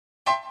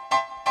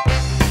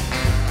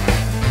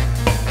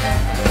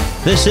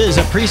This is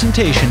a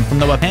presentation from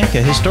the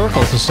Waupaca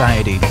Historical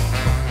Society.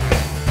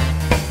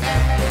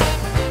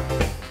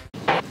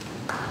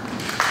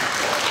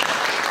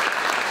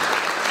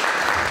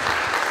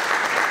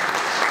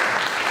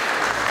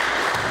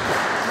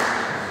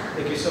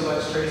 Thank you so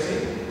much,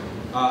 Tracy.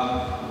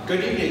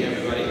 Good evening,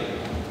 everybody.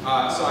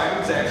 So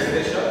I'm Zachary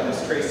Bishop,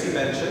 as Tracy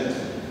mentioned.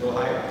 A little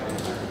higher.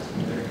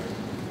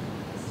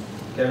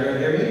 Can everyone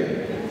hear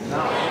me?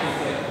 No.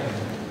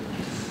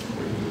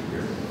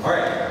 All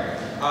right.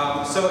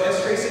 So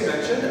as Tracy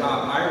mentioned,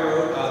 I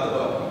wrote the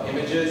book,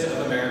 Images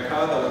of America,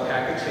 the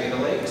Waupaca Chain of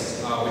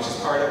Lakes, which is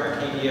part of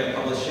Arcadia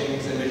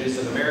Publishing's Images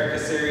of America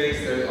series.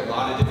 There are a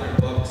lot of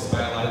different books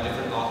by a lot of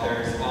different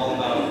authors, all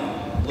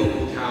about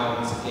local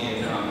towns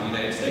in the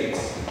United States.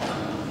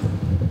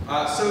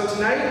 So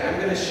tonight I'm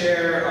going to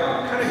share,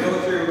 kind of go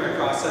through my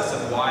process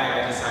of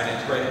why I decided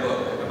to write a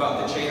book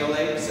about the Chain of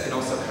Lakes, and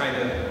also kind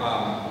of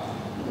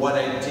what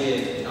I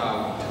did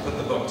to put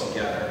the book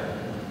together.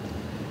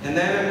 And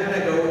then I'm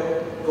kind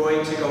of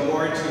going to go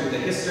more into the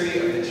history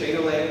of the Chain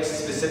of Lakes,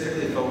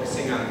 specifically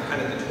focusing on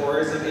kind of the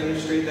tourism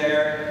industry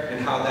there,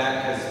 and how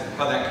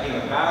that came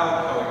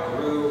about, how it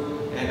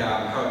grew, and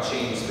how it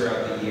changed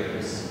throughout the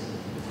years.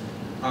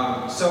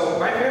 So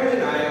my family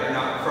and I are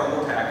not from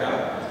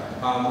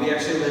Waupaca. We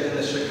actually live in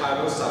the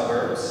Chicago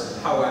suburbs.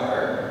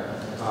 However,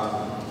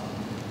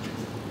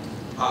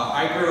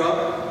 I grew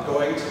up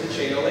going to the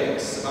Chain of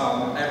Lakes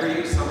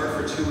every summer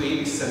for 2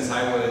 weeks since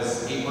I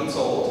was 8 months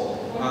old.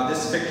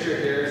 This picture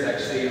here is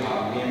actually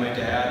me and my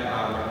dad.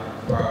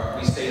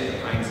 We stayed at the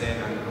Pines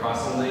Inn on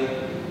Crossin Lake,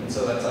 and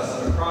so that's us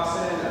on the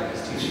Crossin.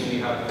 He's teaching me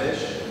how to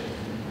fish.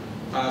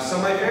 So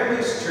my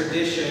family's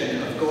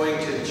tradition of going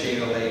to the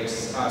Chain of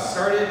Lakes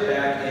started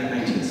back in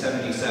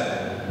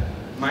 1977.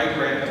 My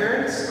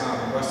grandparents,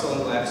 Russell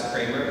and Gladys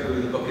Kramer,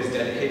 who the book is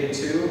dedicated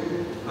to,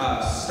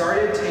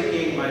 started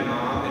taking my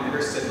mom and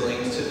her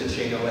siblings to the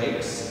Chain of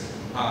Lakes.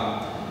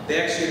 They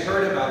actually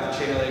heard about the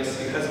Chain of Lakes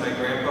because my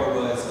grandpa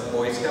was a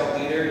Boy Scout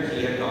leader, and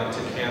he had gone to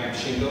Camp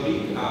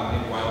Shingleby in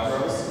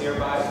Wildrose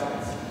nearby.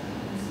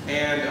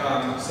 And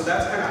so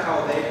that's kind of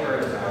how they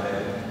heard about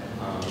it.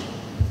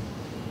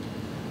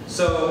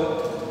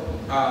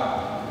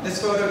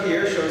 This photo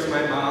here shows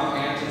my mom,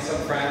 aunt, and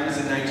some friends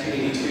in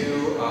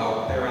 1982.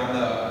 They're on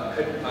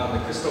the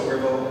Crystal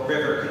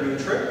River canoe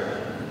trip.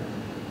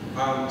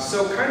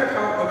 So kind of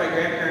what my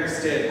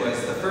grandparents did was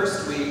the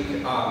first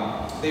week,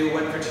 they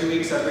went for 2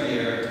 weeks every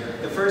year.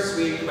 The first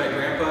week, my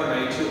grandpa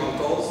and my two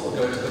uncles would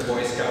go to the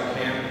Boy Scout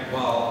camp,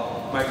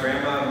 while my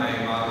grandma, my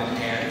mom, and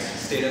aunt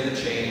stayed on the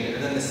chain.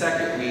 And then the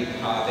second week,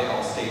 they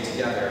all stayed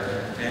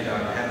together and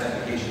had that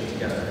vacation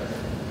together.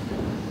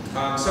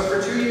 So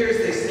for 2 years,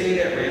 they stayed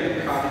at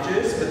random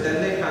cottages, but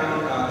then they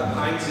found the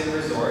Pines Inn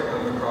Resort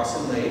on the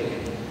Crossin Lake.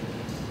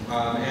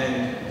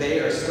 And they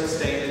are still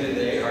staying there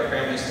today. Our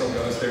family still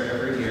goes there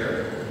every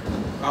year.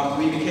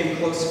 We became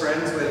close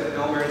friends with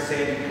Elmer and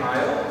Sandy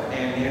Kyle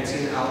and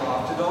Nancy and Al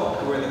Oftedal,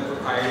 who were the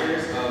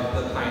proprietors of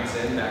the Pines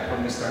Inn back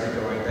when we started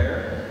going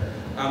there.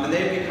 And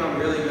they've become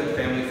really good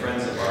family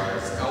friends of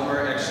ours.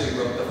 Elmer actually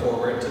wrote the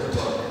foreword to the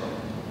book.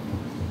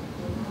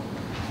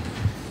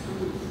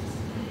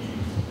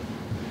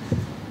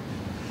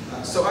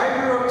 So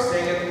I grew up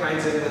staying at the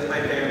Pines Inn with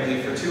my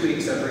family for 2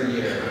 weeks every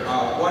year.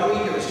 1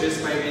 week it was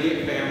just my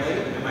immediate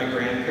family and my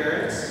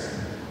grandparents.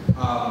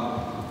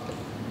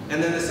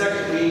 And then the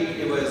second week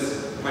it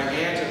was my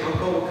aunt and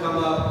uncle would come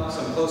up,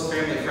 some close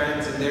family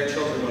friends, and their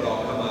children would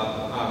all come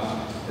up.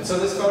 And so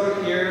this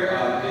photo here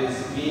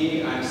is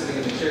me. I'm sitting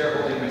in the chair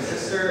holding my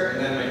sister,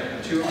 and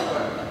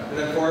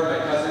then four of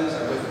my cousins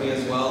are with me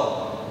as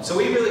well. So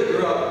we really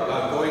grew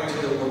up going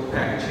to the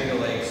Waupaca Chain of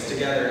Lakes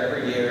together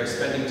every year,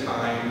 spending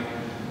time.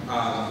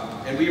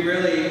 And we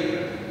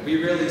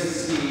really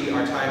see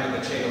our time in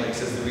the Chain of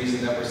Lakes as the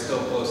reason that we're still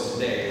close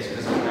today, is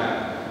because we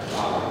had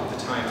the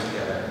time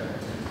together.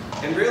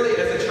 And really,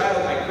 as a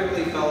child, I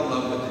quickly fell in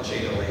love with the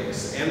Chain of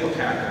Lakes and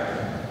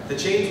Waupaca. The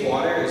chain's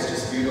water is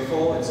just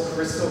beautiful. It's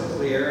crystal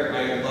clear.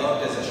 I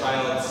loved, as a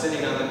child,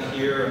 sitting on the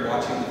pier and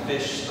watching the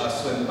fish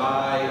swim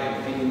by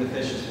and feeding the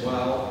fish as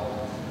well.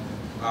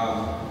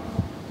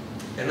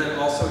 And then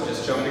also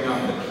just jumping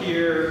off the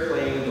pier,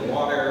 playing in the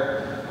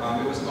water.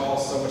 It was all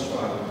so much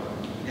fun.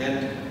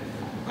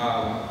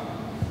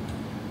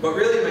 But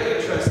really my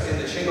interest in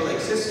the Chain of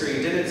Lakes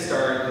history didn't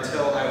start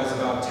until I was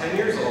about 10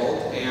 years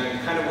old,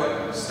 and kind of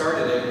what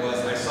started it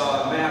was I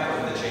saw a map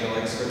of the Chain of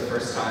Lakes for the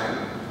first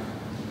time.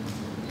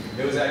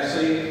 It was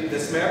actually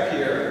this map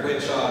here,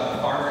 which the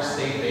Farmers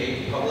State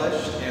Bank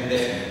published, and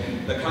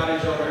then the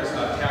cottage owners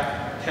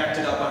tacked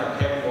it up on a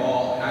paved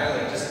wall, and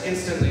I just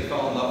instantly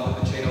fell in love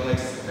with the Chain of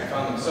Lakes. I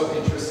found them so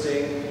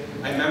interesting.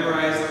 I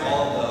memorized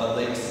all of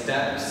the lake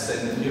steps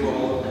and knew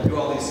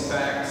all these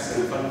facts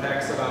and fun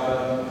facts about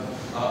them.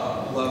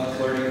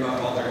 Loved learning about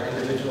all their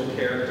individual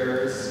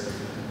characters.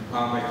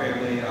 My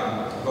family,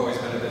 I've always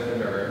been a bit of a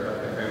nerd, but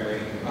my family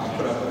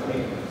put up with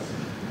me.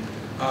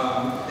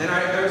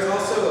 There was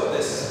also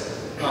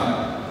this,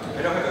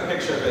 I don't have a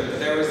picture of it, but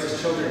there was this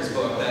children's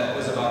book that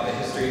was about the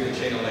history of the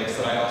Chain of Lakes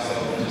that I also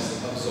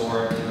just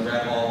absorbed and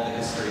read all of the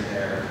history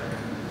there.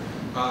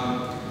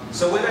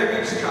 So when I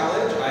reached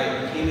college,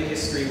 I became a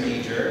history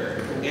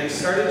major and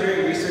started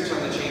doing research on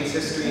the chain's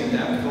history in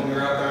depth. When we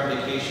were out there on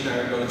vacation, I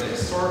would go to the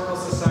Historical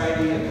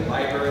Society and the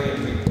library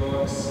and read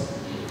books.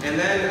 And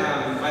then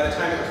by the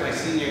time it was my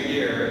senior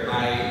year,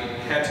 I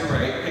had to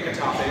pick a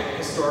topic,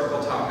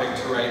 historical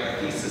topic, to write a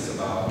thesis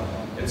about.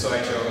 And so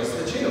I chose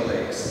the Chino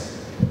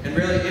Lakes. And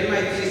really, in my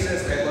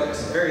thesis, I looked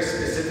very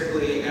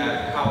specifically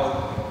at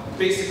how,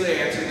 basically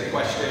I answered the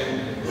question,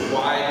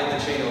 why did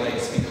the Chino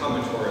Lakes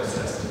become a tourist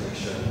destination?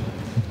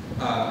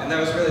 And that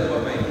was really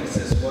what my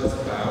thesis was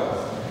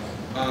about.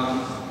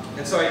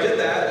 And so I did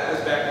that. That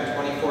was back in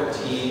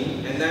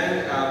 2014. And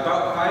then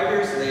about 5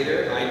 years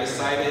later, I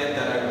decided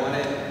that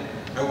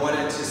I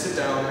wanted to sit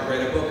down and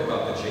write a book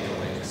about the Chino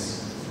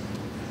Lakes.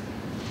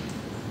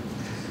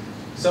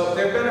 So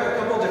there have been a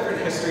couple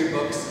different history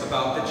books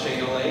about the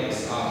Chino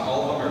Lakes.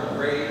 All of them are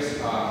great.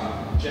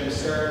 Jim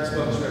Stern's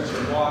books,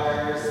 Richard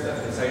Waters,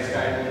 The Concise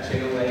Guide to the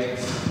Chino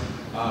Lakes,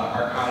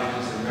 Our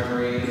Cottages and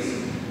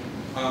Memories.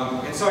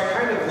 And so I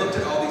kind of looked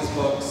at all these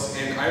books,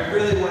 and I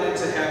really wanted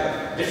to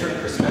have a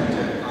different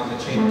perspective on the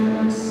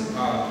Chino Lakes.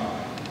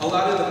 A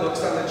lot of the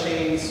books on the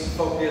chains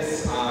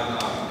focus on,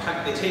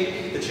 they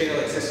take the Chino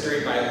Lakes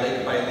history by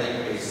lake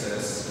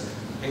basis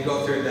and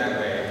go through it that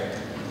way.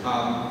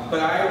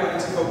 But I wanted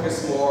to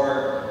focus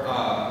more,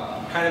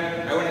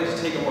 I wanted to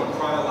take a more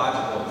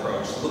chronological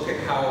approach, look at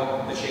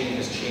how the chain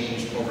has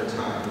changed over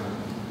time.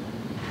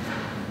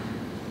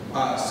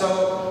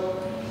 So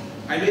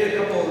I made a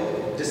couple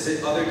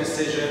other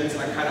decisions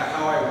on kind of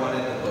how I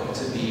wanted the book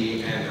to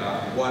be and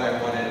what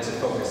I wanted to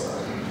focus on.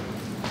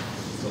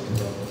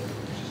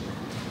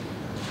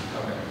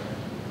 Okay.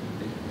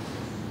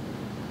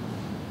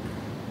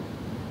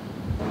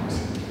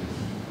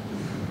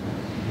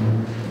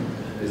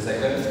 Is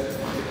that good?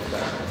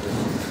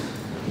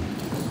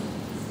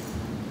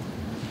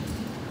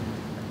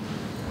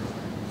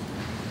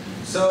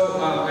 So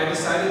I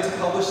decided to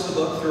publish the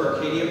book through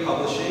Arcadia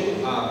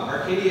Publishing.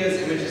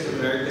 Arcadia's Images of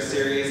America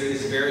series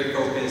is very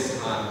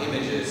focused on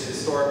images,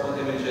 historical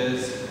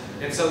images,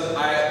 and so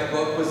the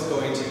book was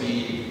going to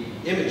be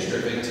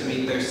image-driven to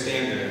meet their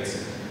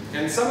standards.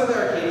 And some of the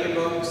Arcadia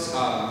books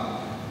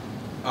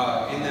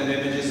in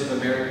the Images of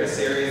America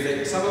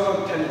series, some of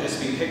them tend to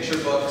just be picture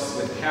books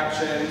with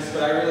captions,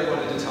 but I really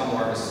wanted to tell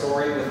more of a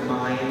story with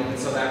mine, and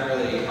so that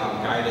really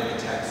guided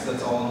the text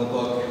that's all in the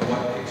book and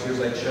what pictures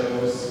I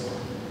chose.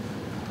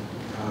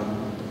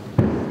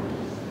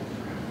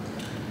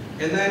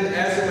 And then,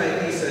 as in my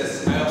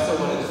thesis, I also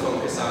wanted to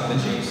focus on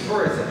the chain's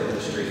tourism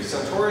industry.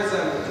 So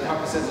tourism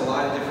encompasses a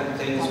lot of different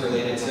things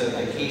related to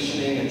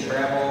vacationing and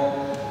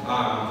travel.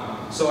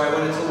 So I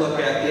wanted to look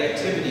at the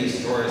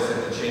activities tourists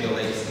at the Chino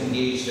Lakes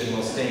engaged in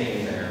while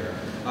staying there.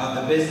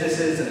 The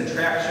businesses and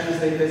attractions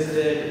they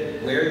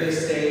visited, where they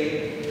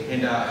stayed,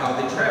 and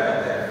how they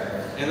traveled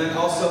there. And then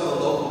also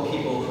the local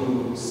people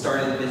who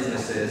started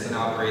businesses and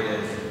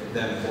operated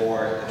them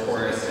for the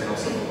tourists and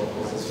also the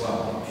locals as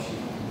well.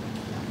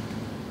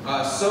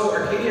 So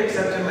Arcadia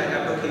accepted my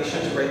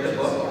application to write the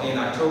book in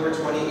October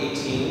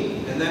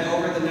 2018, and then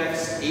over the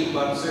next 8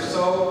 months or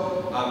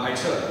so, I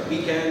took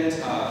weekend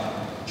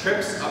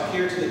trips up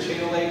here to the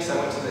Chino Lakes. I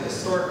went to the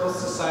Historical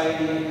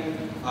Society,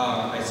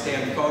 I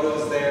scanned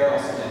photos there,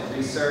 also did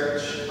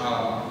research,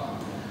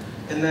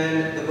 and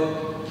then the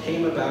book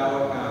came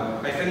about,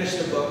 I finished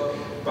the book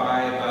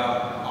by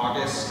about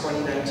August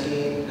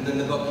 2019, and then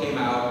the book came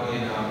out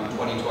in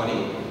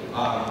 2020.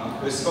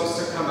 It was supposed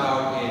to come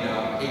out in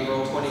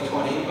April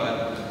 2020,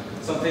 but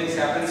some things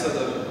happened, so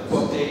the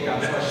book date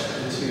got pushed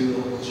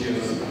into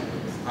June.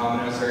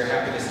 And I was very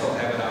happy to still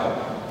have it out.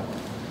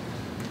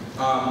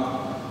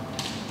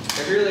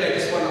 I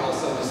just want to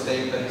also just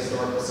thank the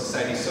Historical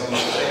Society so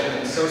much. They have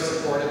been so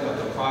supportive of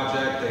the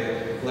project.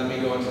 They let me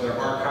go into their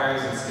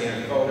archives and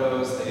scan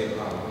photos. They've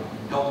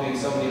helped me in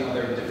so many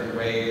other different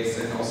ways,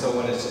 and also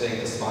wanted to thank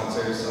the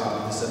sponsors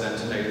of this event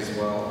tonight as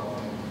well.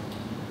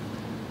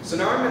 So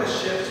now I'm going to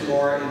shift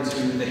more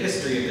into the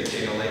history of the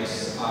Chino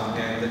Lakes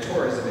and the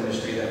tourism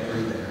industry that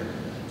grew there.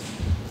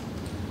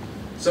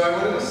 So I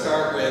wanted to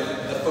start with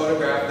the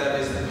photograph that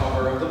is the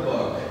cover of the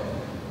book.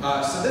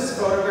 So this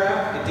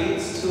photograph, it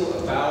dates to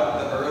about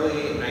the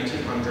early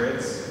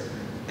 1900s,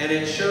 and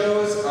it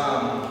shows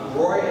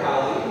Roy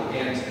Holly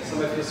and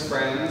some of his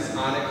friends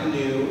on a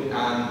canoe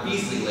on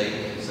Beasley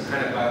Lake, so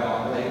kind of by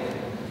Long Lake.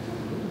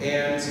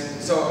 And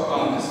so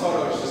this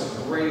photo is just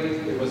great.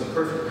 It was a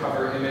perfect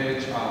cover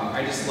image.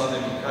 I just love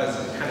it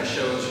because it kind of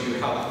shows you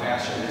how the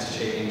fashion has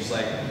changed.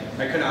 Like,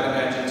 I could not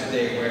imagine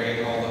today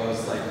wearing all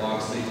those like long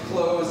sleeve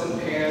clothes and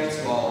pants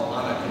while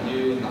on a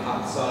canoe in the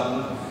hot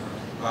sun.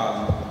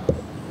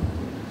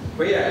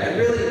 But yeah, and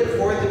really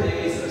before the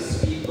days of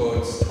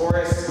speedboats,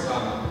 tourists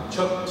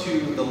took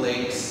to the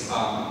lakes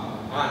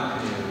on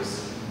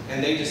canoes.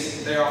 And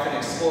they often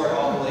explored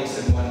all the lakes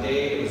in one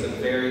day. It was a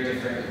very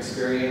different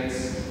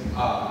experience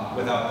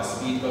without the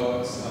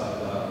speedboats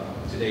of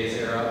today's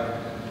era.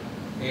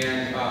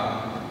 And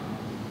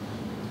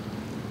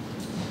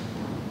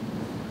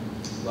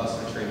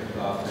lost my train of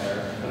thought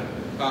there.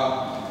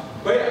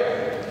 But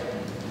yeah,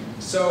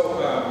 so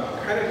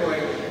kind of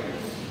going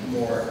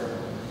more.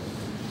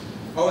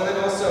 Oh, and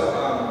then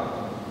also,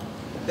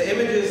 the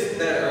images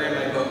that are in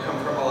my book come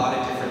from a lot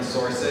of different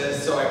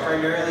sources. So I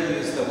primarily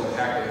use the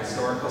Waupaca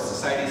Historical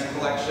Society's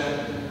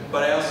collection,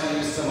 but I also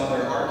use some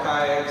other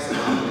archives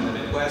in the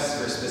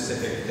Midwest for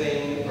specific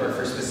things or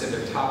for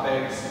specific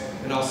topics,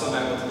 and also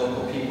met with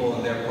local people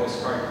in their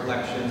postcard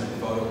collections and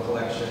photo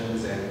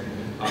collections and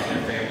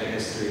their family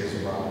history as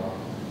well.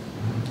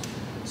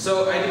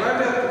 So I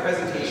divided up the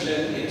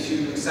presentation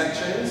into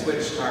sections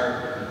which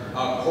are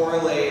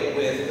correlate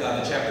with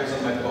the chapters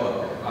of my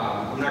book.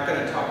 I'm not going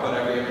to talk about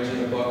every image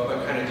in the book,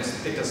 but kind of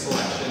just pick a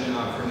selection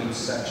from each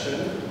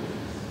section.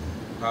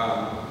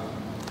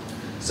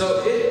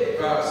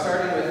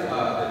 Starting with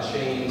the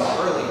chain's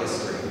early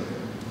history.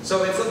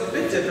 So it's a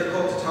bit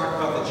difficult to talk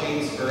about the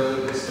chain's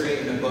early history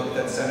in a book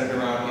that's centered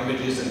around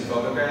images and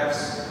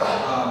photographs,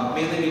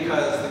 mainly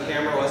because the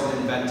camera wasn't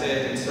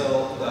invented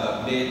until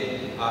the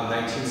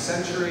mid-19th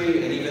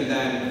century, and even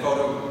then,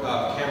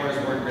 cameras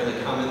weren't really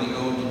commonly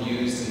owned and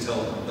used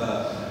until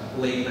the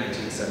late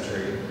 19th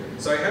century.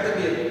 So I had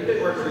to be a bit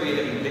more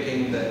creative in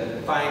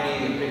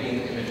finding and picking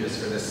the images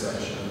for this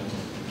section.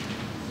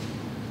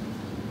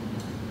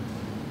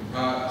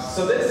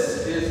 So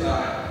this is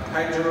a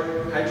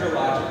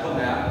hydrological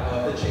map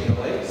of the chain of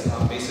lakes.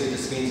 Basically,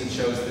 this means it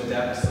shows the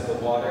depths of the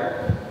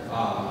water.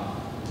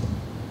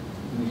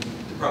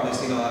 You've probably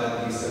seen a lot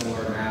of these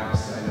similar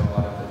maps. I know a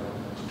lot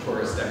of the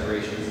tourist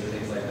decorations and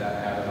things like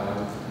that have it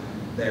on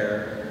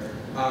there.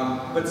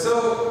 But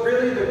so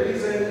really the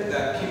reason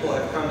that people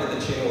have come to the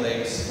Chain of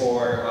Lakes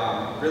for,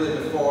 really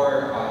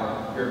before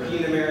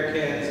European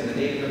Americans and the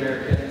Native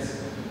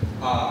Americans,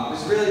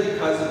 was really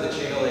because of the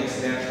Chain of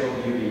Lakes' natural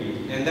beauty.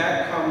 And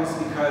that comes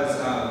because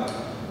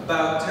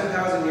about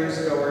 10,000 years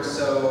ago or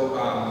so,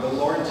 the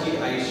Laurentide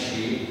ice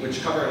sheet,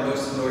 which covered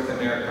most of North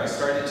America,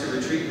 started to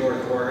retreat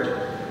northward.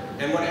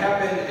 And what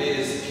happened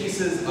is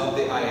pieces of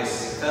the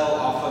ice fell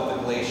off of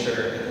the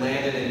glacier and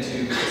landed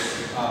into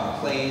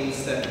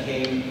plains that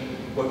became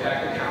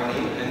Waupaca County,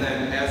 and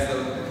then as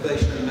the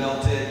glacier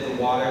melted, the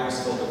water was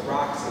filled with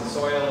rocks and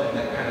soil, and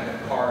that kind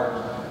of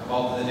carved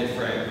all of the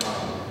different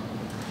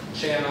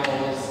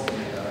channels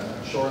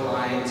and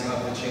shorelines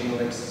of the Chain of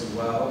Lakes as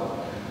well.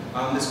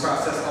 This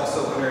process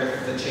also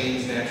unearthed the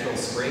chain's natural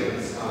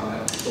springs.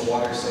 The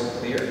water's so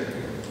clear.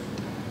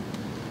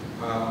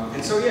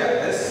 And so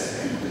yeah,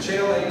 the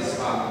Chain of Lakes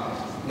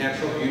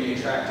natural beauty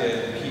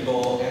attracted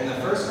people, and the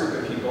first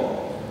group of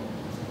people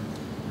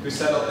who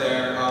settled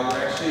there were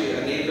actually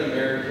Native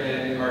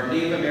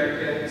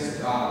Americans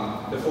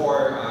before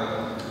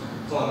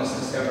Columbus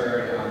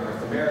discovered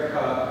North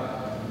America.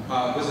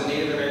 Was a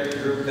Native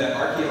American group that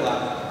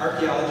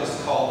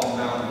archaeologists call the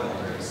Mound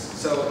Builders.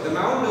 So the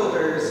Mound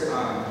Builders,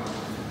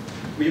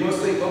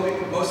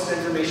 most of the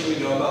information we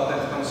know about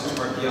them comes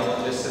from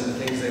archaeologists and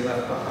the things they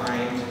left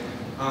behind.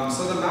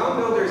 So the Mound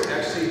Builders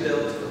actually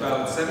built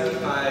about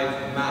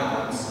 75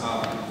 mounds,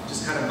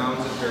 just kind of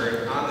mounds of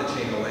dirt on the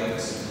Chain of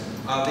Lakes.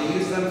 They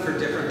use them for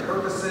different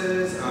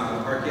purposes.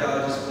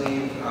 Archaeologists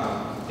believe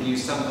they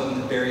use some of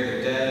them to bury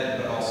their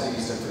dead, but also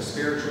use them for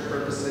spiritual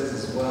purposes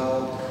as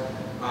well.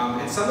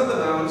 And some of the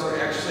mounds were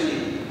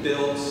actually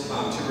built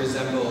to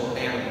resemble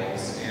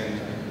animals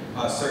and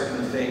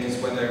certain things,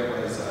 whether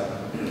it was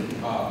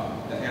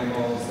the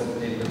animals that the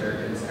Native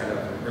Americans kind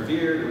of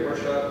revered or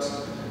worshipped,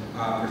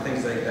 or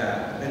things like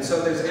that. And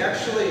so there's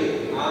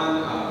actually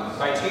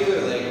by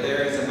Taylor Lake,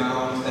 there is a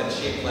mound that's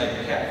shaped like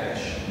a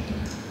catfish.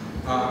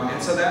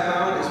 And so that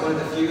mound is one of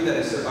the few that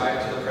has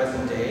survived to the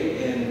present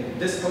day. And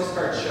this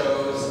postcard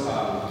shows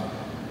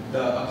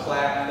a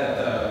plaque that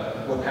the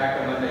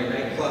Waupaca Monday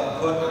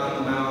nightclub put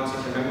on the mound to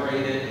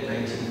commemorate it in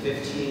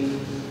 1915.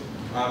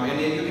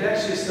 And you can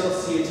actually still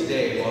see it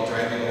today while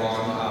driving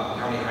along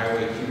County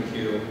Highway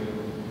QQ.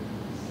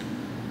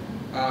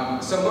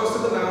 So most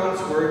of the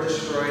mounds were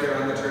destroyed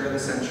around the turn of the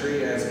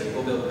century as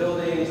people built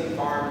buildings and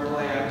farmed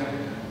land.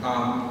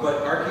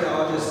 But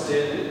archaeologists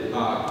did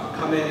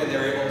come in, and they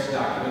were able to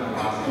document a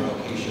lot of the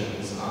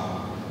locations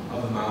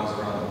of the mounds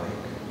around the lake.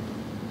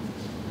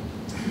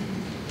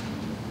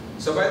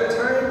 So by the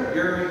time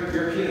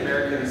European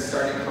Americans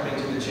started coming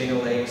to the Chain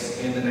of Lakes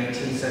in the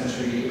 19th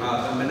century,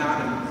 the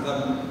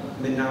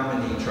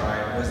Menominee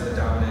tribe was the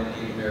dominant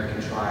Native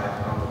American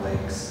tribe on the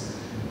lakes.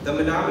 The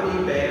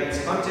Menominee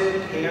bands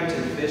hunted, camped,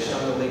 and fished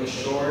on the lake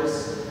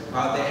shores.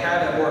 They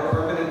had a more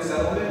permanent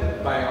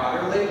settlement by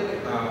Otter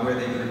Lake, where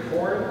they grew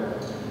corn.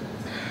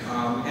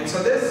 And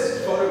so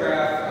this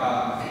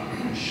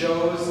photograph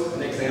shows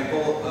an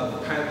example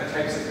of kind of the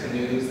types of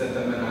canoes that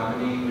the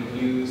Menominee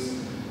would use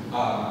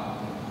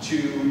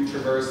to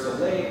traverse the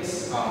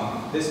lakes.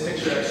 This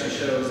picture actually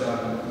shows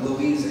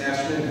Louise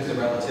Ashman, who's a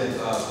relative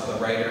of the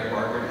writer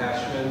Margaret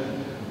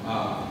Ashman.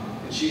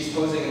 And she's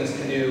posing in this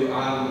canoe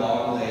on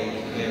Long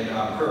Lake, and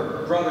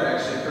her brother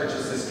actually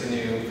purchased this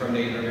canoe from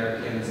Native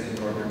Americans in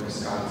northern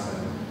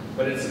Wisconsin.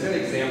 But it's a good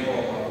example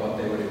of what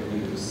they would have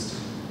used.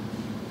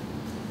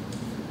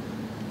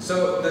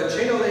 So the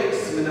Chain of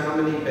Lakes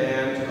Menominee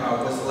Band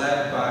was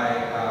led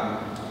by,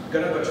 I'm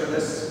going to butcher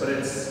this, but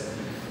it's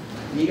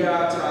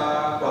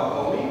Niata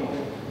Wapomi.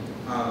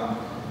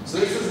 So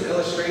this is an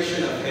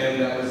illustration of him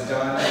that was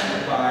done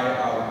by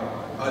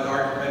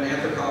an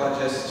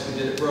anthropologist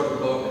who wrote a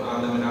book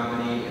on the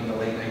Menominee in the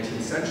late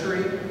 19th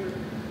century.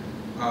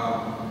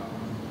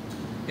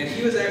 And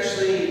he was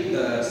actually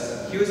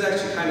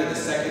kind of the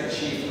second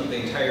chief of the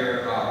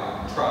entire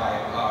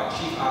tribe.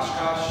 Chief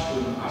Oshkosh, who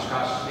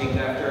Oshkosh named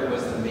after,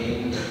 was the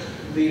main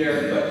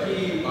leader, but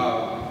he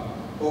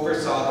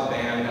oversaw the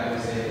band that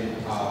was in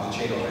the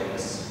Channel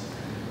Lakes.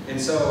 And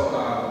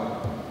so,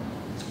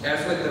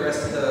 as with the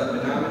rest of the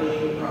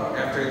Menominee,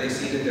 after they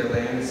ceded their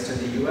lands to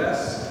the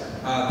U.S.,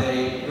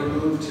 they were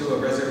moved to a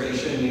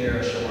reservation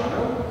near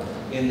Shawano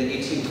in the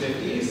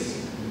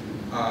 1850s.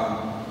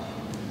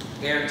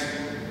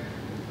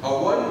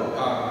 One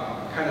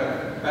kind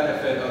of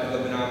benefit of the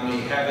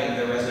Menominee having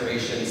the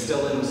reservation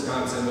still in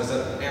Wisconsin was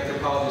that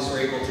anthropologists were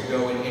able to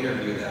go and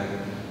interview them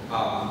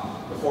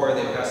before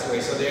they passed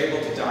away. So they're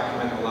able to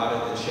document a lot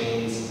of the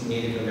chain's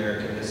Native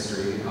American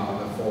history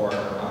before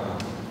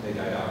they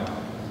died out.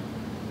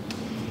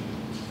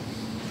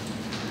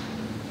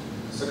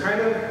 So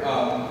kind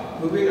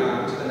of moving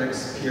on to the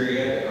next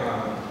period.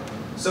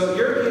 So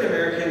European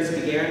Americans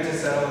began to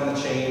settle on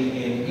the chain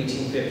in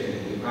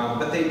 1850,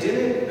 but they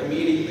didn't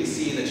immediately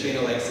see the Chain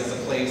of Lakes as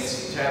a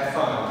place to have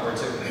fun or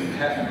to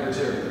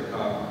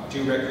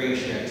do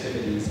recreation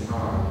activities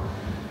on.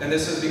 And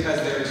this was because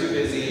they were too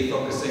busy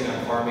focusing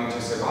on farming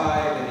to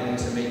survive and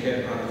needing to make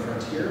it on the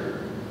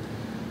frontier.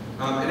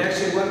 And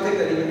actually one thing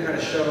that even kind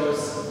of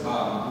shows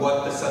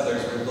what the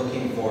settlers were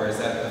looking for is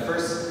that the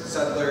first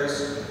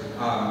settlers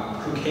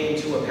who came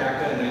to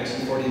Waupaca in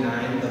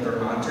 1949, the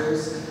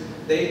Vermonters,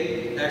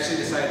 they actually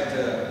decided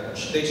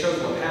they chose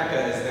Waupaca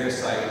as their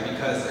site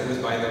because it was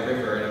by the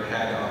river and it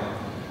had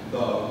the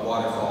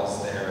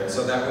waterfalls there. And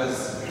so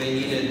they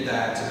needed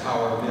that to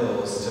power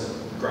mills to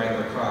grind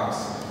their crops.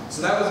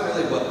 So that was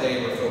really what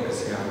they were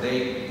focusing on.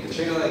 The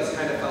Chain of Lakes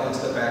kind of fell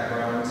into the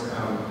background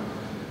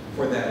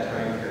for that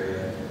time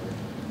period.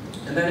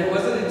 And then it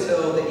wasn't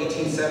until the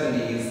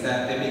 1870s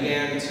that they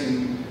began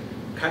to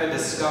kind of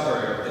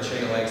discover the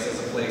Chain of Lakes as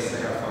a place to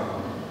have fun.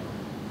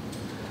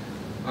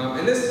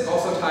 And this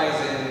also ties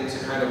into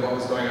kind of what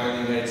was going on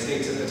in the United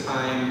States at the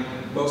time.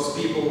 Most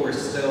people were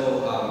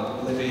still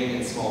living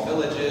in small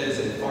villages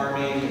and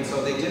farming, and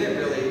so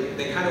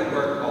they kind of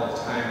worked all the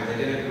time, and they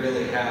didn't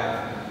really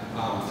have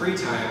free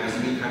time as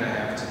we kind of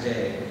have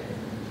today.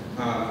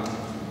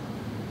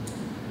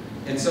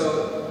 And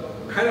so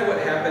kind of what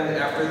happened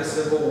after the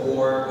Civil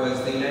War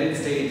was the United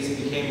States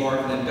became more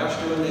of an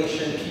industrial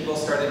nation. People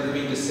started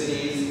moving to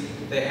cities.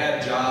 They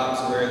had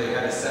jobs where they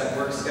had a set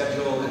work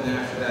schedule, and then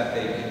after that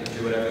they could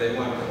do whatever they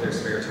want with their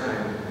spare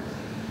time.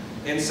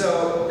 And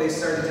so they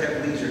started to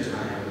have leisure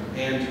time.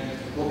 And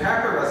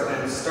Waupaca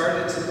residents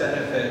started to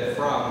benefit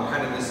from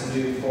kind of this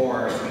new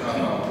form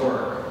of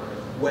work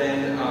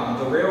when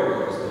the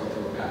railroad was built to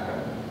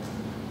Waupaca.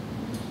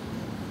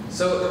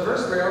 So the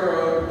first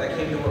railroad that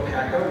came to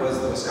Waupaca was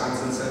the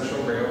Wisconsin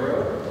Central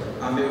Railroad.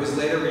 It was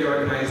later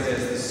reorganized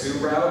as the Sioux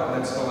Route,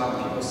 and that's what a lot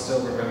of people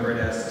still remember it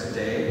as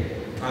today.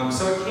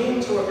 So it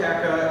came to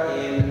Waupaca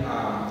in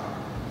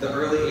the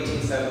early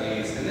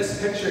 1870s, and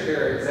this picture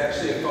here is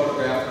actually a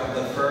photograph of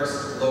the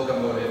first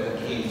locomotive that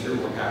came through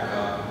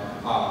Waupaca,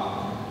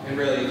 and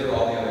really through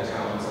all the other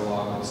towns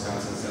along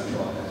Wisconsin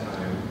Central at that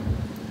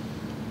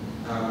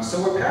time. So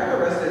Waupaca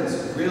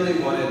residents really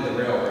wanted the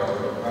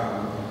railroad,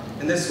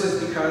 and this was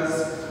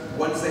because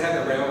once they had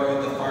the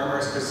railroad, the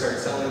farmers could start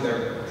selling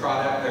their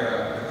product,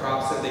 the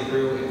crops that they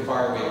grew in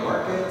faraway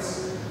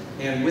markets.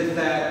 And with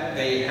that,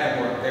 they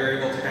were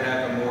able to kind of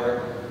have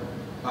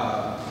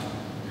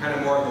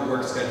more of the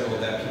work schedule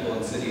that people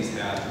in cities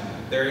had.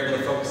 They were able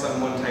to focus on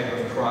one type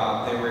of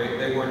crop. They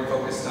weren't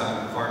focused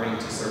on farming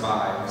to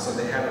survive. So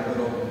they had a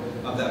little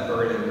of that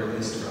burden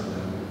released from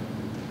them.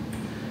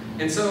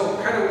 And so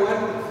kind of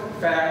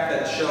one fact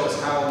that shows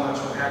how much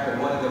Waupaca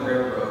wanted the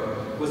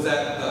railroad was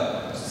that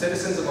the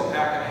citizens of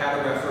Waupaca had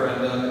a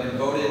referendum and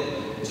voted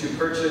to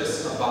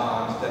purchase a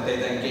bond that they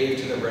then gave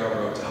to the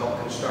railroad to help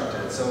construct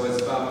it. So it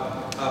was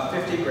about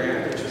 50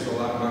 grand, which was a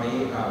lot of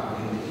money in the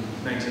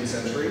 19th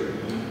century.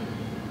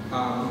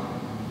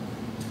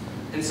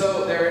 And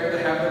so there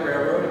they have the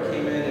railroad. It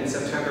came in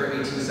September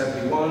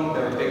 1871.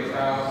 There were big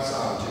crowds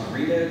to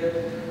greet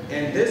it.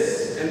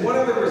 And one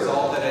other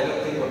result that I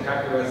don't think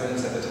Waupaca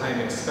residents at the time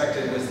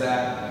expected was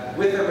that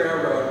with the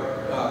railroad,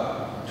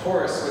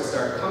 tourists would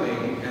start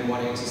coming and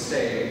wanting to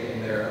stay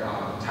in their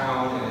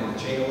town and in the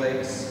Chain of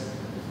Lakes.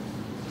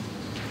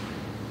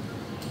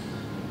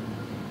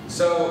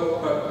 So,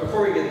 but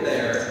before we get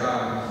there,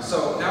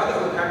 so now that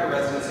Waupaca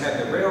residents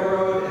had the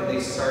railroad and they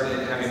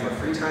started having more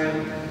free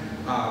time,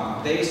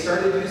 they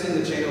started using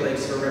the Chain of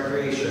Lakes for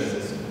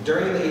recreation.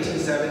 During the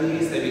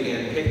 1870s, they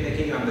began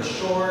picnicking on the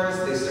shores,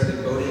 they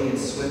started boating and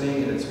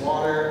swimming in its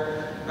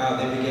water,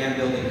 they began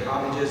building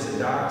cottages and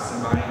docks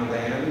and buying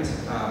land.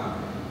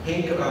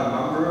 Hank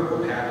Mumbrue of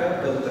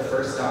Waupaca built the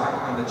first dock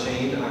on the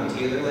chain on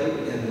Taylor Lake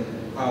in,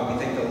 we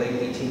think, the late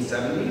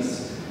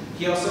 1870s.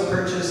 He also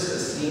purchased a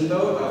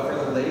steamboat for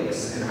the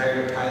lakes and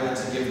hired a pilot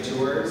to give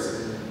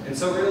tours. And And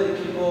so really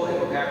people in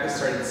Waupaca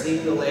started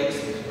seeing the lakes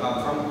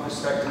from the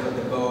perspective of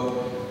the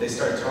boat. They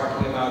started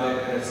talking about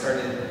it, and it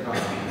started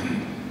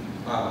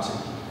to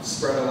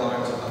spread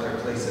along to other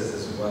places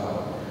as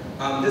well.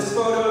 This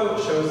photo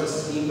shows a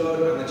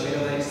steamboat on the chain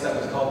of lakes that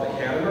was called the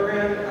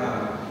Catamaran.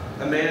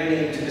 A man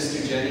named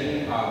Mr.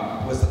 Jenny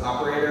was the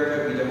operator of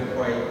it. We don't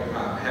quite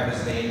have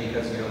his name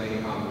because we only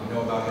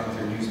know about him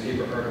through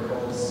newspaper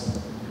articles.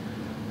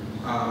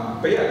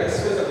 But yeah,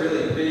 this was a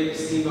really big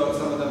steamboat.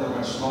 Some of them were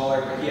much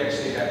smaller, but he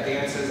actually had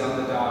dances on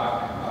the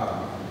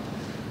dock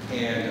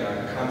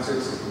and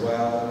concerts as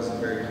well. It was a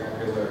very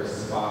popular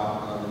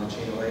spot on the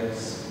chain of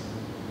lakes.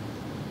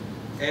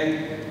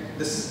 And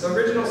the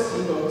original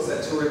steamboats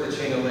that toured the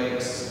chain of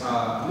lakes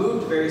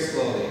moved very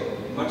slowly,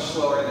 much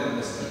slower than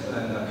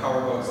the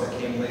power boats that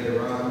came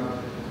later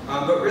on.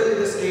 But really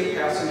this gave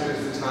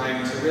passengers the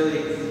time to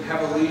really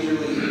have a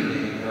leisurely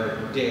evening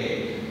or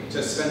day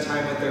to spend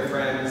time with their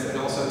friends and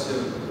also to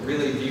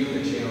really view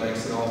the chain of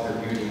lakes in all of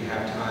their beauty and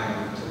have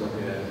time to look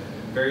at it.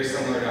 Very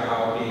similar to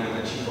how being on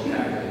the Chico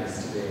Packet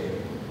is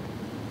today.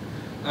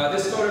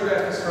 This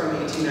photograph is from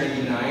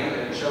 1899.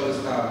 It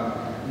shows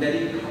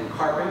Nettie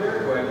Carpenter,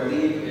 who I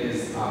believe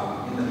is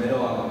in the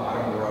middle on the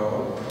bottom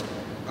row.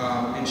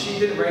 And she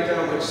didn't write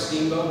down which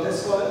steamboat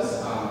this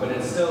was, but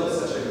it's still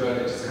such a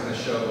good, it just kind of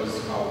shows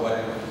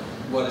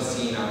what a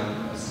scene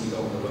on a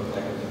steamboat would look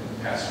like with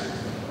the passengers.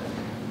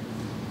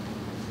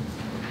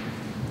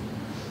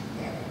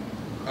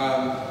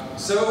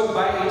 So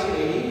by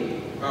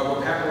 1880,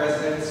 Waupaca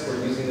residents were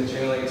using the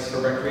chain of lakes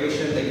for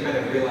recreation. They kind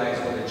of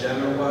realized what a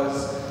gem it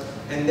was.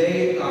 And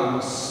they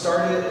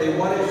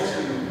wanted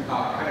to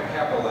kind of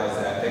capitalize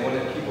that. They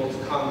wanted people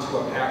to come to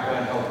Waupaca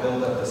and help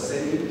build up the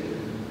city.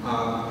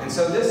 And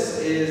so this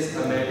is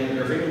a man named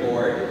Irving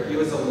Lord. He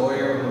was a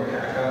lawyer in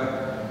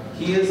Waupaca.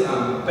 He is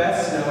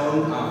best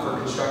known for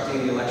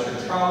constructing the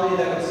electric trolley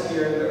that was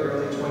here in the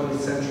early 20th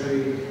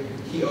century.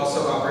 He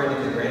also operated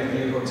the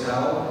Grandview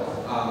Hotel.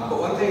 But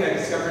one thing I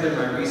discovered in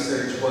my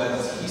research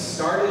was he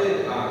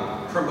started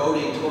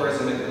promoting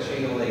tourism at the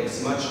chain of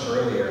lakes much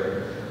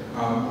earlier.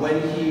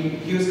 When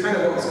he was kind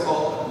of what was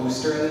called a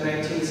booster in the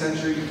 19th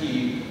century.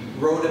 He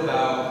wrote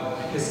about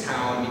his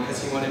town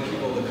because he wanted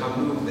people to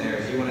come move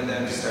there. He wanted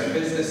them to start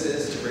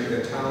businesses, to bring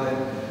their talent,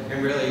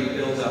 and really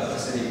build up the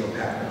city of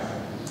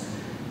Waupaca.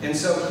 And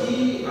so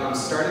he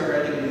started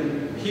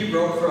writing, he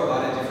wrote for a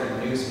lot of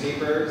different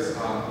newspapers,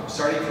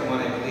 starting from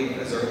one I believe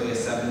as early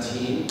as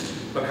 17.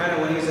 But kind of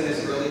when he was in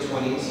his early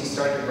 20s, he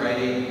started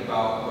writing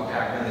about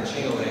Waupaca and the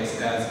chain of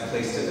lakes as a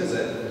place to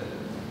visit.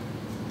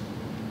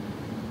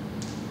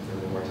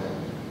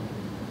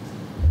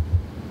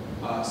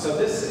 So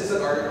this is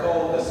an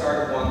article, the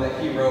start of one that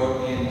he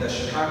wrote in the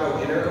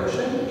Chicago Inner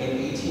Ocean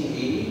in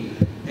 1880.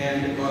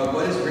 And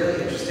what is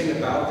really interesting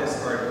about this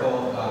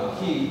article,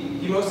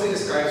 he mostly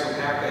describes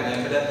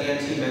Waupaca, but at the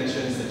end he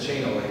mentions the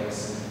chain of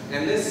lakes.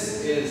 And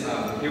this is,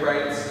 he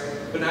writes,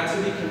 but not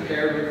to be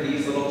compared with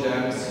these little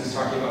gems, he's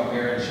talking about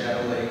Mirror and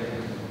Shadow Lake,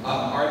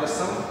 are the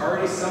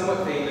already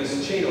somewhat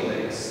famous chain of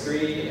lakes,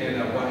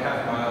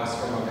 3.5 miles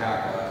from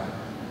Waupaca.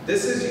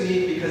 This is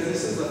unique because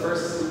this is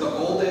the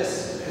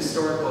oldest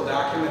historical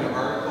document or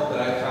article that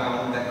I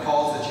found that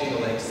calls the chain of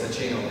lakes the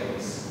chain of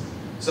lakes.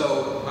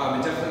 So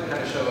it definitely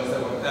kind of shows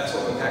that that's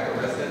what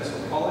Waupaca residents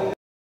were calling it,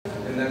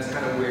 and that's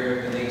kind of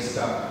where the name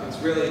stuck. It's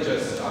really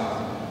just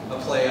a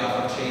play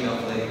off of chain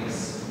of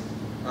lakes,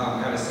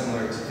 kind of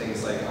similar to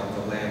things like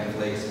the land of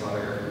lakes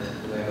butter,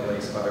 land of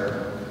lakes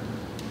butter.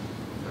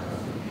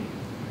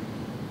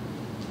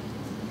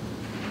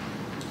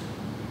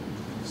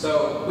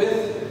 So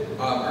with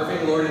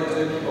Irving Lord and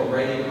other people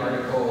writing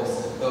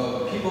articles,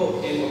 the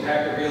people in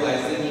Waupaca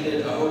realized they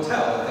needed a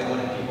hotel if they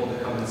wanted people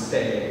to come and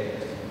stay.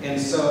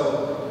 And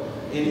so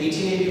in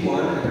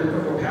 1881, a group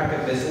of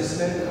Waupaca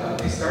businessmen,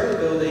 they started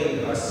building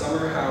a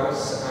summer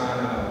house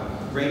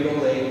on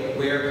Rainbow Lake,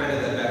 where kind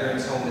of the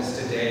Veterans Home is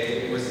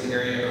today. It was an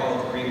area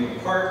called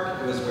Greenwood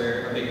Park. It was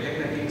where a big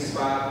picnicking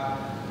spot.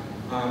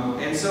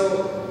 And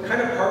so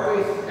kind of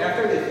partway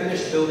after they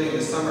finished building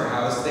the summer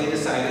house, they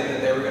decided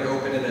that they were going to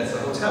open it as a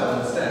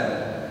hotel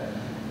instead.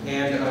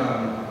 And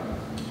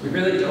we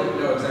really don't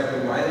know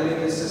exactly why they made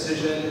this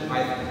decision.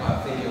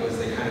 I think it was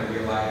they kind of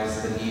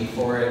realized the need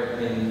for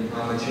it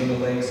on the chain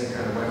of lakes and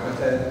kind of went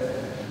with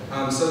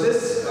it. So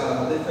this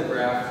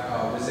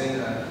lithograph was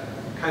in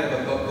kind of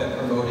a book that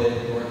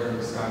promoted northern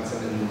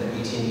Wisconsin in the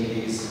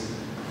 1880s.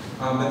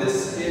 But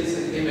this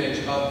is an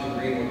image of the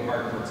Greenwood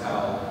Park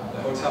Hotel.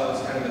 The hotel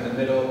is kind of in the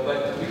middle,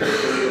 but you can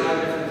see a lot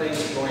of different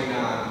things going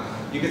on.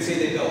 You can see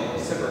they built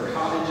separate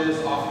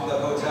cottages off of the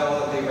hotel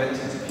that they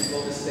rented to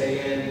people to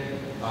stay in.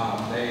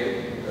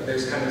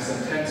 There's kind of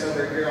some tents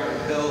over here on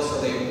a hill,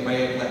 so they might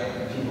have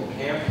let people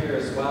camp here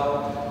as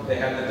well. They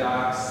have the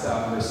docks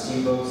where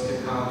steamboats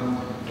could come,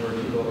 where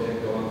people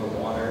could go on the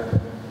water.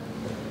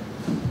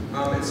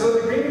 And so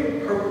the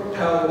Greenwood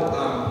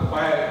Hotel,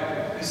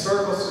 by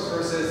historical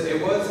sources,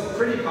 it was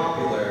pretty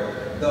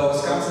popular. The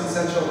Wisconsin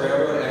Central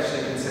Railroad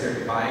actually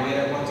considered buying it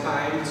at one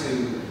time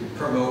to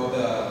promote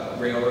the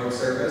railroad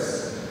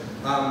service.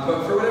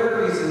 But for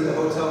whatever reason, the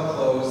hotel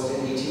closed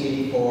in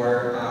 1884,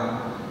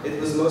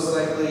 most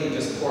likely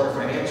just poor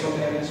financial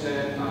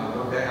management,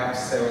 or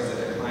perhaps there was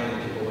a decline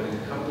in people wanting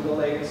to come to the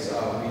lakes.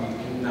 We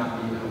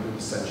cannot be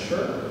 100%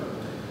 sure.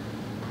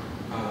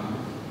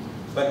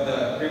 But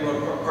the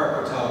Greenwood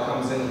Park Hotel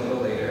comes in a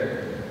little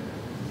later.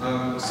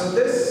 So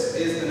this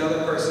is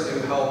another person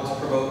who helped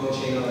promote the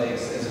Chain of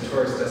Lakes as a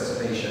tourist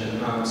destination.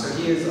 So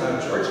he is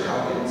George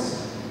Calkins.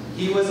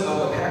 He was a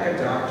Waupaca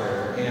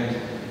doctor, and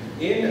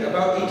in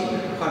about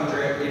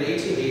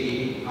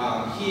 1880,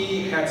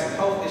 he had some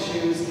health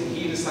issues, and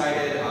he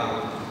decided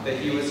that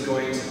he was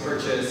going to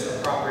purchase a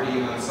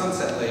property on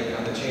Sunset Lake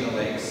on the Chain of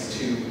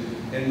Lakes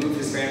and move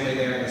his family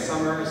there in the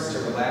summers to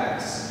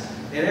relax.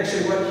 And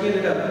actually, what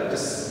ended up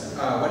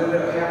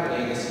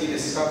happening is he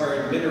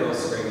discovered mineral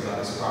springs on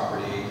his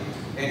property.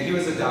 And he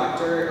was a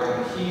doctor.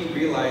 He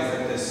realized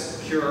that this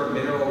pure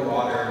mineral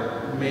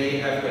water may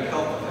have good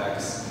health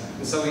effects.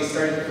 And so he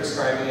started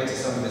prescribing it to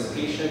some of his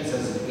patients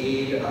as an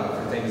aid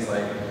for things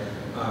like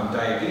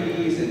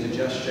diabetes,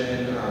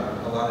 indigestion,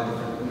 a lot of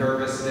different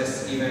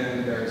nervousness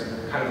even. There's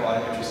kind of a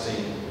lot of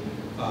interesting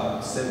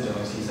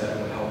symptoms he said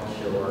would help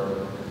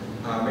cure.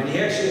 And he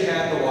actually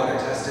had the water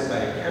tested by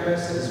a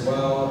chemist as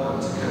well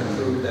to kind of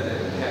prove that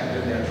it had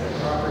good natural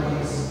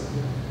properties.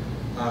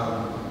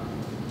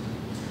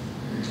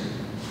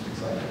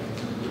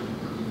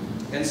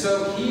 And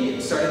so he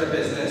started a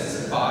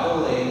business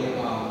bottling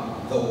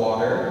the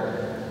water.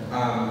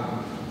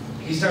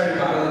 He started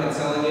bottling and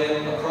selling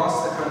it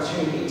across the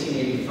country in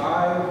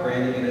 1885,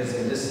 branding it as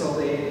medicinal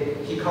aid.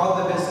 He called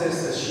the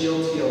business the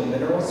Shealtiel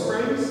Mineral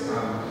Springs.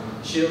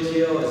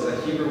 Shealtiel is a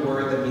Hebrew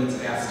word that means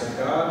asked of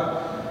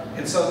God.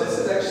 And so this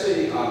is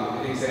actually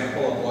an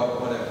example of what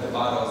one of the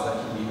bottles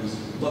that he used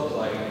looked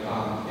like.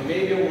 It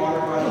may be a water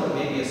bottle, it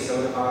may be a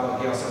soda bottle.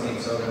 He also made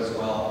soda as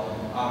well.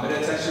 But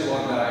it's actually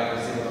one that I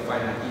was able to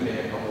find on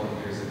eBay a couple of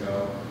years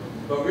ago.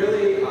 But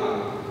really,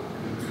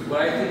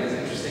 what I think is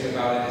interesting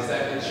about it is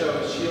that it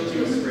shows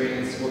Shealtiel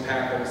Springs,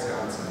 Waupaca,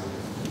 Wisconsin.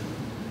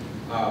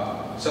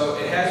 So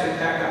it has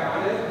Waupaca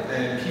on it,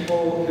 and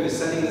people who are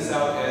sending this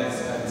out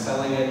and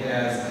selling it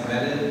as a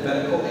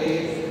medical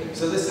aid.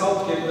 So this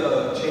helped give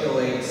the Chain of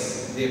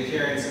Lakes the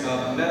appearance of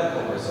a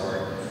medical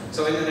resort.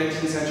 So in the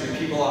 19th century,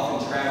 people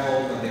often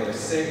traveled when they were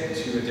sick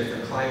to a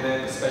different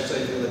climate,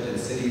 especially if they lived in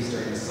cities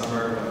during the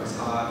summer when it was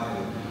hot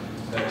and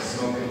there was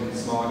smoke and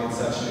smog and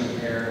such in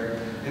the air.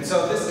 And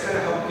so this kind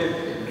of helped give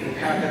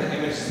Waupaca the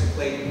image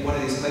of one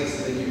of these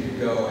places that you could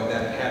go and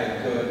that had a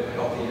good,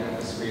 healthy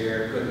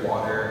atmosphere, good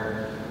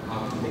water,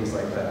 things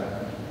like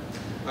that.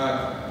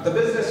 The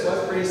business was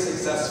pretty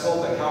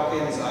successful, but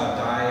Calkins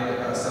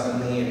died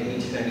suddenly in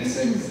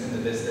 1896, and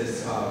the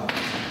business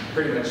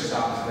pretty much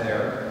stopped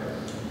there.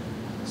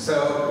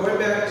 So going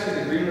back to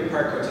the Greenwood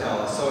Park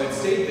Hotel, so it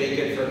stayed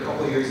vacant for a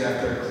couple years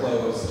after it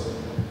closed.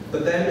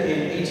 But then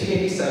in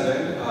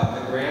 1887,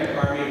 the Grand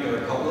Army of the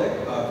Republic,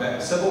 a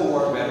Civil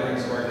War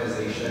veterans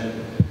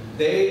organization,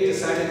 they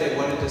decided they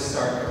wanted to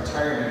start a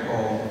retirement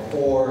home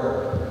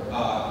for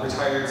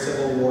retired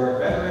Civil War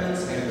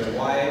veterans and their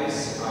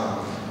wives.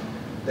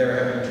 They were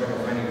having trouble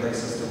finding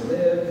places to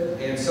live,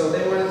 and so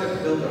they wanted to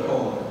build a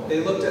home.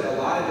 They looked at a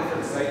lot of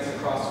different sites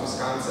across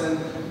Wisconsin.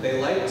 They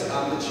liked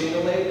the Chain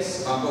of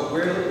Lakes, but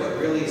what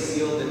really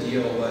sealed the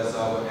deal was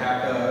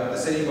Waupaca. The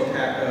city of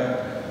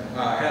Waupaca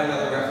had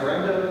another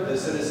referendum. The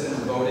citizens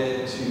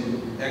voted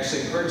to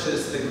actually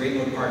purchase the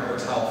Greenwood Park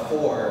Hotel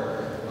for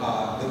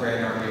the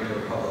Grand Army of the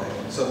Republic,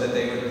 so that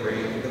they would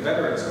bring the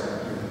veterans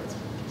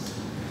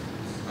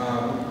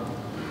home.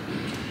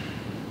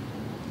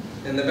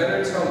 And the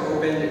Veterans Home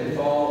opened in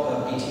fall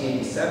of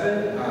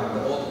 1887.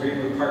 The old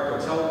Greenwood Park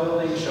Hotel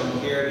building, shown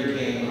here,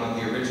 became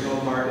the original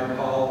Martin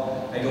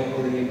Hall. I don't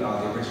believe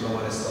the original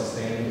one is still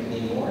standing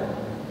anymore.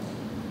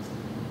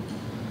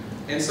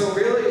 And so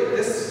really,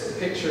 this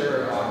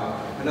picture,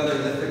 another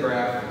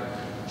lithograph,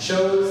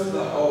 shows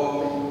the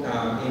home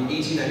in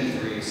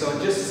 1893. So in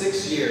just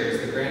 6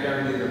 years, the Grand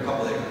Army of the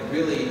Republic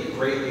really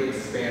greatly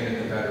expanded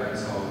the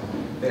Veterans Home.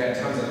 They had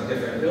tons of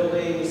different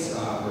buildings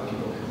where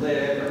people could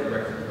live, there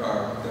were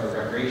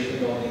recreation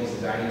buildings,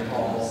 dining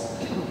halls,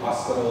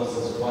 hospitals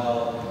as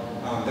well.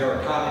 There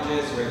were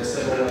cottages where the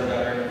Civil War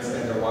veterans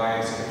and their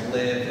wives could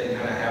live and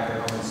kind of have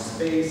their own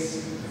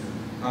space.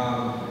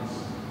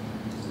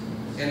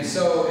 And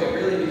so it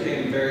really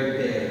became very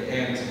big.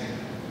 And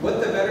what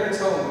the Veterans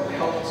Home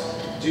helped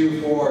do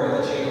for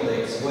the Chain of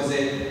Lakes was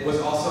it was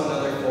also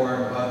another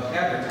form of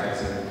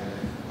advertising.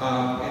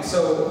 And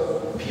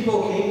so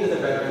people came to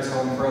the Veterans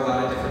Home for a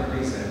lot of different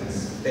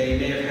reasons. They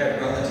may have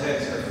had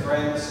relatives or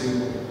friends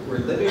who were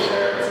living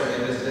there, so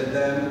they visited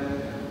them.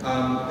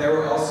 There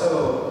were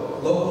also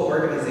local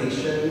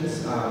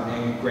organizations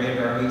and Grand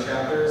Army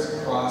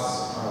chapters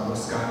across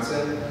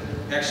Wisconsin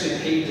actually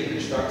paid to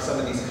construct some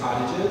of these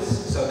cottages.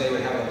 So they would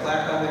have a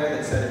plaque on there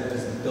that said it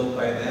was built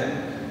by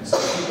them. So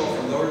people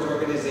from those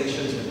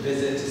organizations would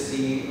visit to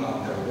see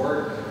their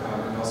work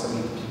and also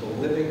meet the people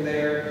living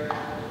there.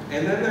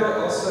 And then there were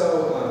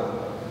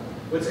also,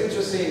 what's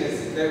interesting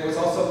is there was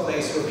also a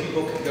place where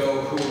people could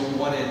go who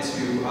wanted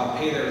to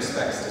pay their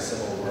respects to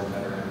Civil War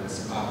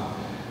veterans.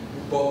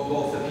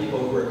 Both the people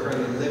who were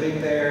currently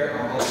living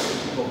there, also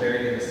the people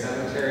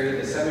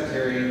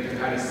cemetery you can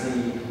kind of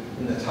see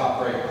in the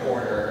top right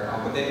corner.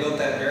 But they built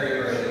that very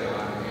early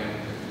on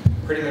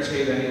and pretty much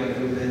gave anyone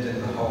who lived in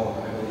the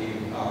home, I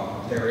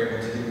believe, they were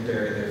able to be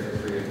buried there for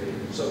free if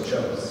they so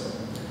chose.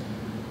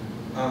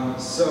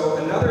 So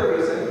another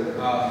reason,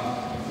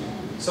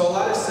 so a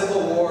lot of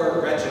Civil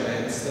War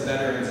regiments, the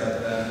veterans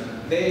of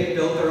them, they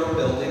built their own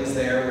buildings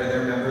there where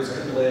their members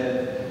could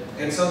live.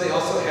 And so they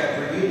also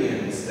had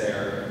reunions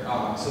there.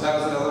 So that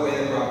was another way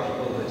they brought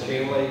people to the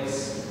Chain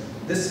Lakes.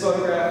 This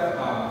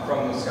photograph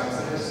from the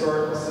Wisconsin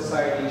Historical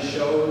Society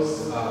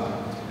shows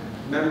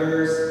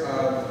members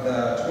of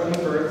the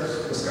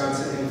 21st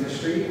Wisconsin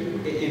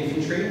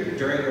Infantry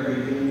during a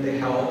reunion they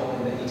held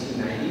in the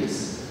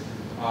 1890s.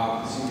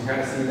 So you can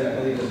kind of see that I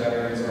believe the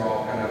veterans are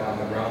all kind of on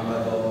the ground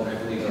level, and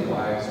I believe their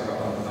wives are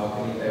up on the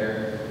balcony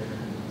there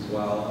as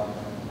well.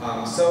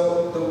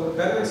 So the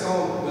Veterans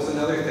Home was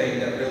another thing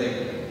that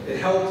really, it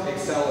helped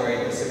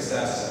accelerate the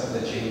success of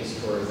the Chains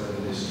tourism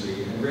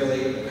industry and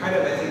really kind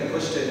of, I think,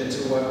 pushed it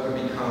into what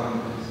would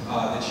become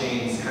the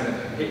Chains kind of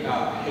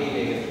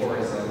heyday of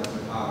tourism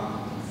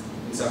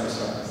in some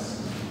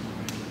respects.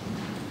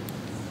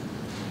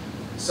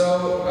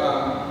 So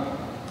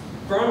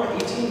from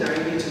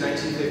 1890 to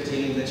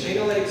 1915, the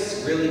Chain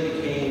Lakes really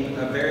became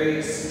a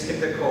very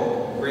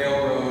typical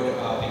railroad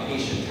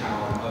vacation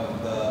town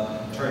of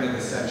the turn of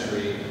the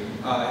century.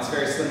 It's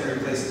very similar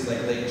to places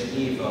like Lake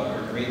Geneva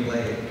or Green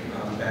Lake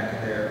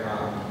back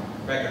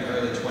in the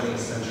early 20th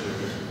century.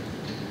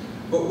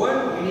 But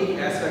one unique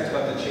aspect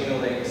about the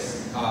Chain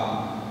Lakes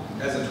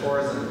as a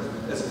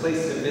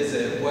place to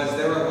visit was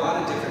there were a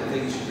lot of different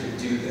things you could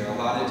do there, a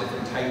lot of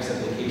different types of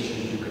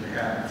vacations you could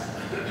have.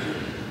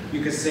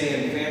 You could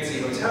stay in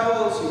fancy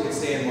hotels, you could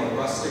stay in more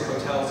rustic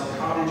hotels and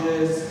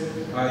cottages,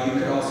 you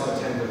could also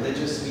attend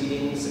religious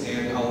meetings,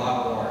 and a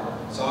lot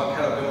more. So I'll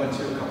kind of go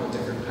into a couple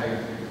different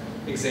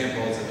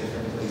examples of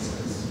different places.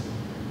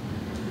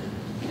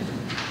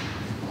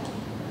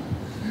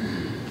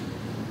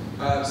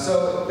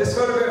 So this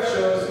photograph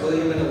shows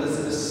William and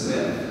Elizabeth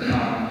Smith.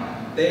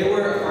 They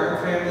were a farm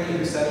family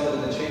who settled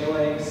in the Chain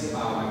Lakes,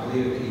 I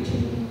believe in the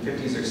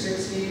 1850s or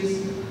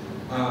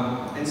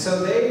 60s. And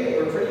so they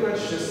were pretty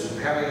much just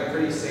having a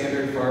pretty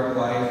standard farm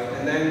life,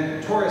 and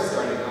then tourists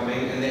started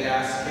coming and they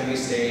asked, can we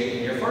stay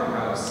in your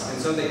farmhouse?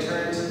 And so they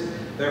turned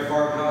their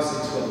farmhouse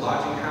into a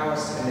lodging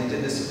house, and they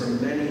did this for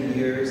many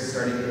years,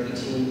 starting in the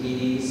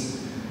 1880s.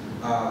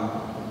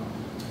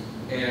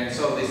 And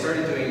so they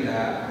started doing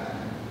that.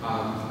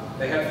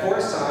 They had 4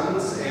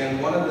 sons,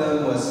 and one of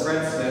them was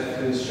Fred Smith,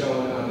 who's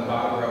shown on the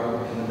bottom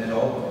row in the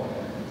middle.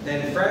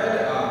 And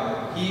Fred,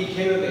 he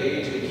came of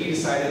age, and he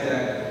decided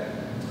that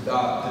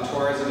the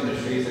tourism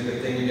industry is a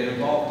good thing to get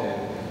involved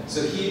in.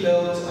 So he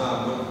built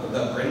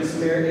the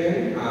Brinsmere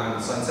Inn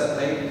on Sunset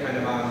Lake, kind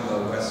of on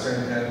the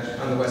western edge,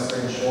 on the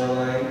western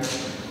shoreline.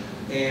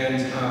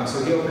 And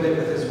so he opened it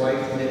with his wife,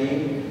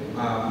 Minnie,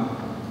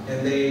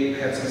 and they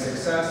had some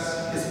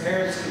success. His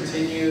parents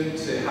continued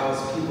to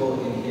house people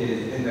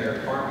in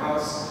their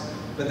farmhouse,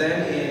 but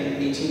then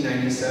in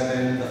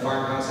 1897, the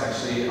farmhouse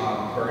actually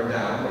burned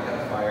down. They had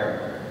a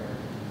fire.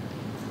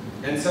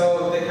 And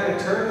so they kind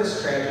of turned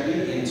this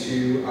tragedy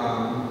into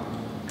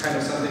kind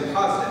of something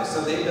positive.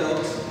 So they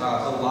built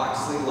the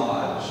Loxley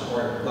Lodge,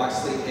 or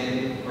Loxley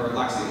Inn, or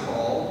Loxley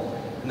Hall,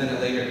 and then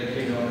it later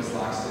became known as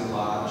Loxley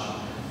Lodge.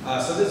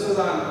 So this was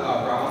on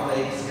Brown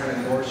Lake's kind of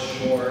north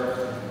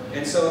shore.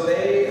 And so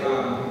they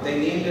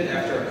named it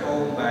after a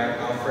poem by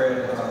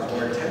Alfred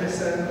Lord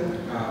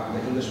Tennyson,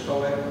 the English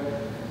poet.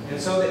 And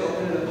so they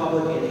opened in the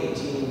public in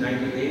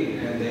 1898,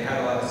 and they had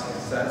a lot of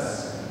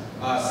success.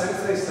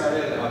 Since they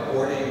started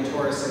boarding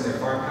tourists in their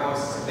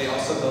farmhouse, they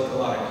also built a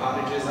lot of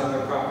cottages on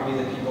their property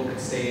that people could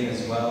stay in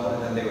as well,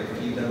 and then they would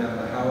feed them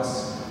at the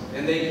house.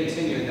 And they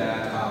continued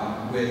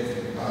that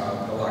with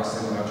the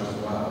Loxley Lodge as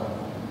well.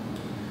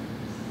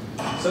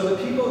 So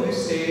the people who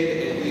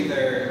stayed in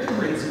either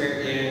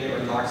Brinsmere Inn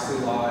or Loxley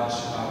Lodge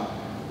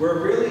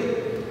were really,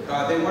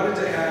 they wanted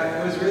to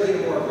have, it was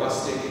really a more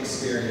rustic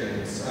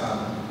experience,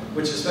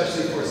 which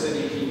especially for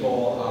city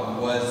people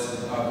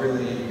was a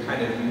really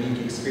kind of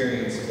unique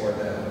experience for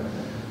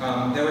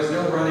them. There was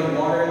no running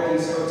water at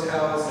these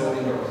hotels, no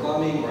indoor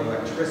plumbing or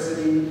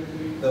electricity.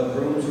 The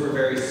rooms were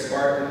very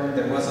Spartan.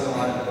 There wasn't a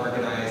lot of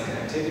organized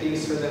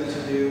activities for them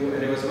to do,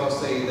 and it was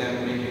mostly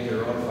them making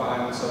their own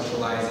fun,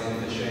 socializing,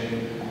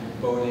 fishing,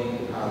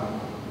 boating,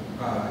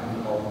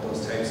 and all of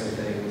those types of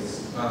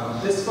things.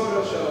 This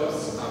photo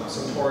shows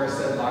some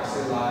tourists at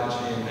Loxley Lodge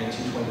in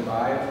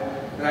 1925.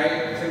 And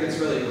I think it's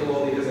really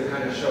cool because it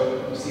kind of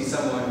shows, you see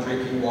someone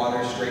drinking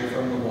water straight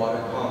from the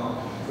water pump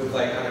with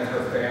like kind of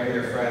her family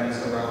or friends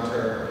around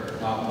her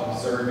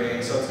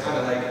observing. So it's kind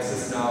of like it's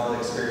this novel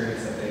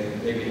experience that they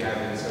may be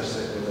having,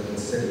 especially if they live in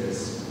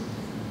cities.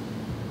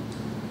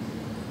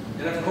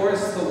 And of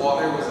course, the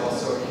water was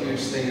also a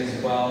huge thing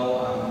as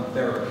well.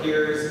 There were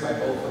piers by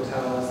both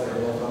hotels that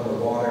were both on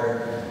the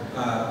water.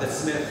 The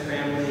Smith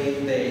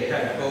family, they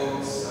had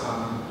boats,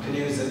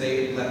 canoes that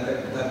they let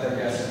their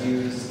guests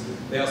use.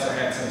 They also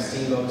had some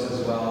steamboats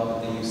as well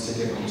that they used to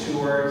give on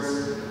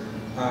tours.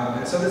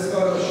 And so this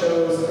photo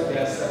shows a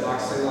guest at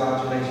Loxley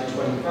Lodge in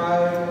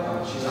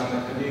 1925. She's on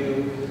the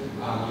canoe.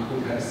 You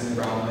can kind of see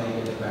Round Lake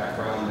in the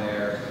background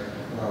there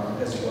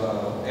as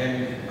well.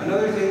 And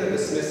another thing that the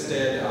Smiths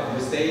did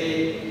was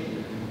they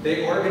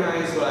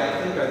organized what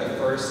I think are the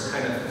first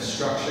kind of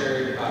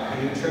structured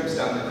canoe trips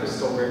down the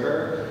Crystal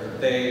River.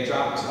 They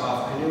dropped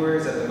off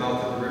canoers at the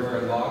mouth of the river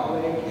at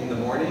Log Lake in the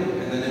morning,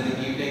 and then in the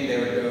evening they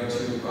would go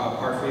to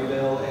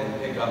Parfreyville and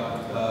pick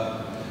up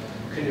the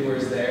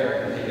canoers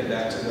there and take it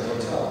back to the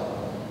hotel.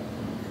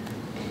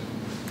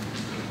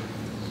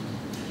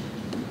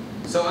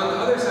 So on the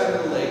other side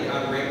of the lake,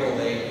 on Rainbow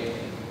Lake,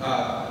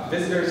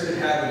 visitors could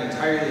have an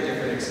entirely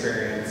different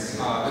experience.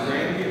 The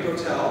Grandview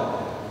Hotel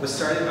was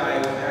started by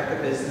a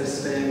Waupaca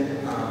businessman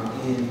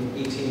in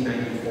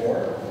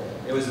 1894.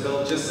 It was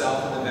built just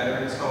south of the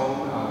Veterans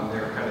Home. They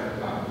were kind of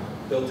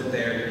built it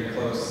there to be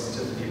close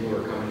to the people who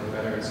were coming to the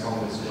Veterans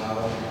Home as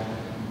well.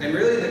 And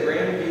really the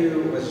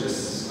Grandview was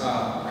just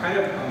kind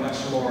of a much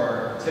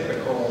more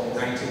typical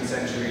 19th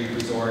century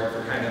resort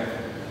for kind of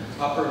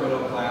upper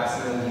middle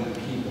class and elite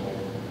people.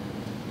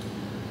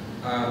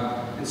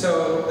 And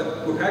so the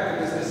Waupaca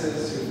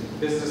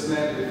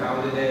businessmen who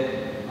founded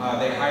it,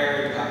 they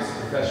hired some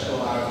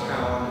professional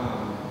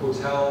out-of-town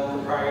hotel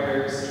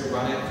proprietors to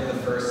run it for the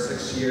first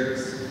 6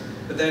 years.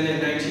 But then in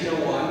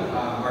 1901,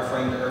 our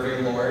friend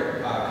Irving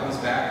Lord comes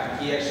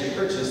back. He actually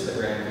purchased the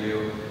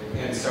Grandview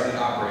and started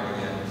operating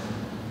it.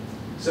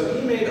 So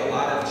he made a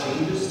lot of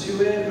changes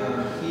to it.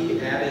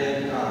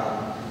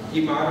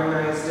 He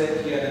modernized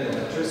it. He added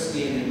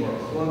electricity and indoor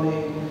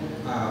plumbing.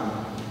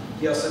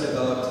 He also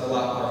developed a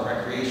lot more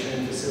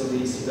recreation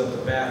facilities. He built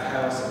a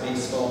bathhouse, a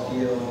baseball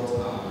field,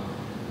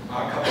 a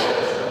couple of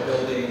additional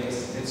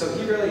buildings. And so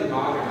he really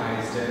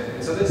modernized it.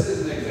 And so this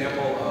is an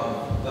example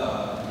of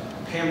the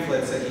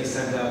pamphlets that he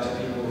sent out to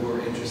people who were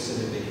interested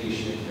in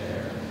vacationing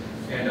there.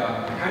 And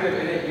kind of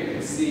in it you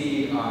can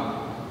see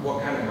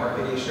what kind of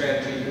marketing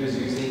strategy he was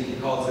using. He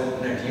calls it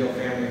an ideal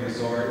family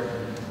resort.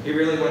 He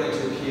really wanted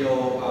to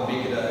appeal,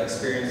 make it an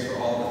experience for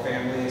all the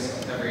families.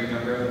 Every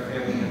member of the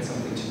family had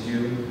something to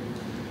do.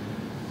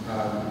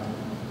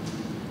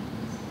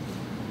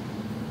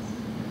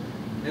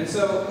 And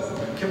so,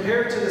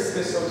 compared to the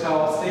Smiths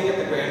Hotel, staying at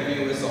the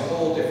Grandview was a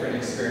whole different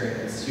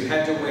experience. Men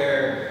had to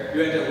wear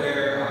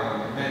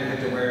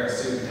a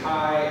suit and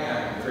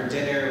tie for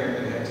dinner.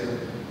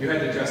 You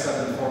had to dress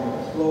up in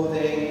formal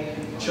clothing.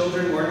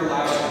 Children weren't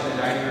allowed in the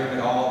dining room at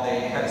all.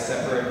 They had a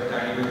separate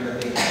dining room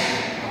that they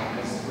had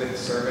with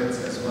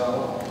servants as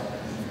well.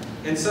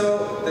 And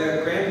so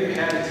the Grandview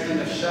had a team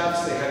of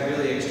chefs. They had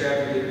really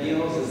extravagant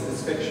meals, as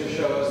this picture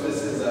shows.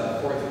 This is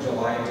a 4th of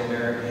July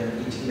dinner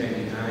in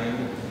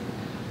 1899.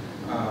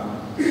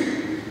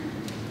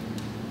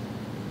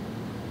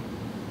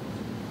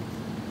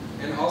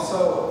 And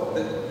also,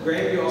 the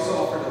Grandview also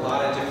offered a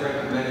lot of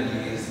different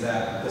amenities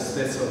that the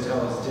Smiths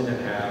hotels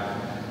didn't have.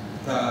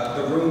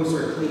 The rooms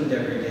were cleaned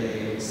every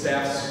day.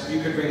 You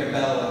could ring a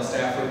bell and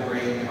staff would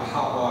bring a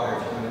hot water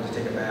if you wanted to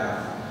take a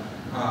bath.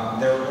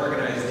 There were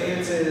organized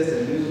dances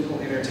and musical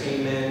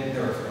entertainment.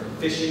 There were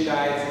fishing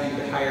guides that you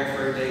could hire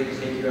for a day to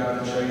take you out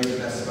and show you the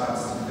best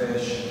spots to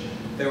fish.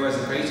 There was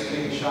an ice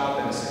cream shop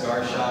and a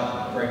cigar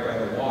shop right by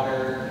the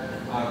water.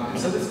 And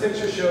so this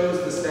picture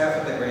shows the staff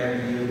at the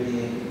Grandview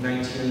being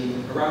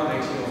around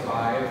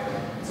 1905.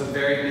 It's a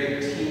very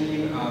big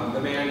team. The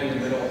man in the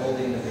middle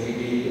holding the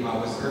baby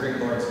was Irving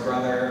Lord's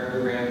brother,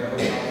 who ran the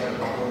hotel for a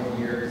couple of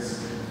years.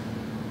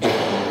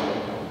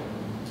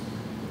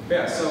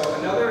 Yeah, so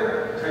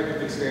another type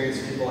of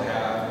experience people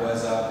have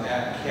was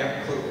at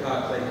Camp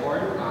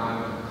Claycorn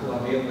on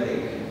Columbia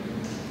Lake.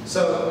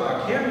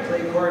 So Camp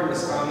Claycorn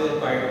was founded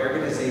by an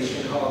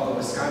organization called the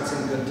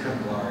Wisconsin Good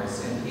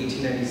Templars in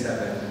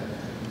 1897.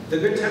 The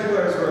Good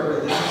Templars were a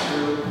religious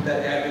group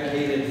that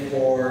advocated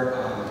for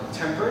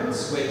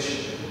temperance,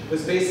 which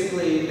was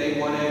basically they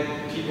wanted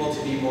people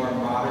to be more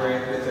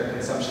moderate with their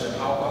consumption of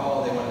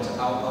alcohol. They wanted to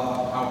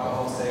outlaw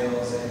alcohol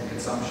sales and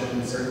consumption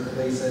in certain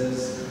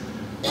places.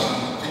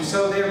 And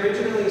so they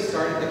originally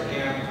started the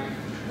camp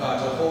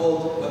to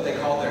hold what they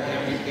called their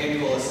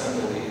annual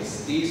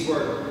assemblies. These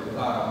were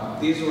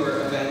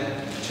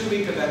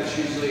 2-week events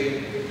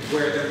usually,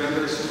 where their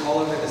members from all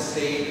over the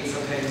state and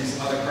sometimes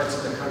other parts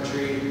of the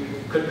country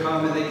could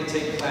come and they could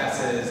take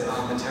classes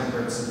on the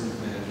temperance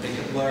movement. They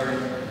could learn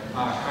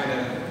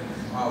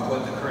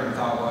what the current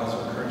thought was,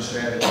 what current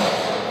strategy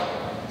was.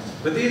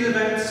 But these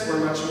events were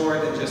much more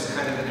than just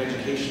kind of an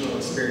educational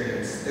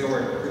experience. There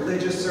were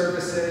religious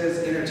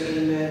services,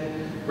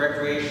 entertainment,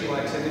 recreational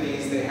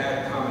activities. They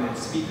had prominent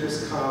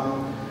speakers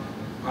come.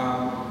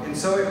 And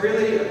so it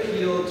really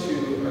appealed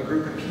to a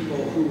group of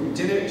people who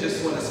didn't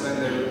just want to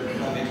spend their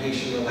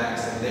vacation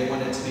relaxing. They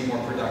wanted to be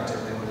more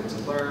productive. They wanted to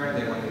learn.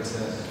 They wanted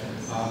to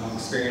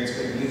experience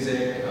good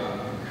music,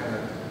 kind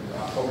of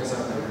focus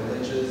on their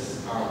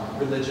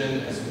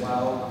religion as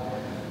well.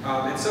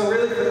 And so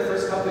really for the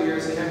first couple of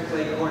years, Camp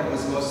Claycorn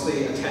was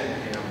mostly a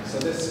tent camp. So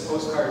this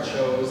postcard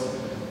shows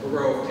a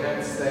row of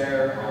tents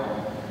there.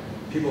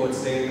 People would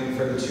stay in them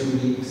for the 2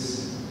 weeks.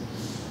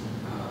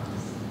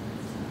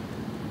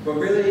 But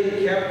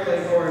really, Camp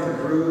Claiborne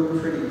grew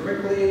pretty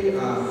quickly.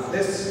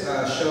 This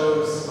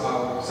shows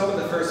some of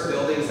the first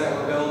buildings that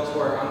were built,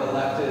 where on the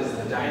left is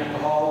the dining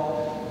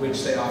hall,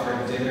 which they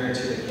offered dinner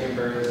to the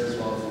campers as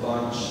well as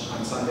lunch.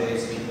 On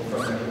Sundays, people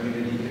from the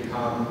community could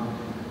come.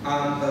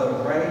 On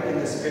the right in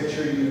this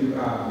picture, you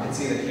can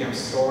see the camp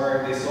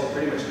store. They sold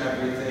pretty much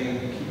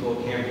everything people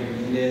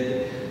camping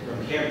needed,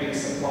 from camping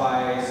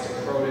supplies to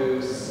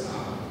produce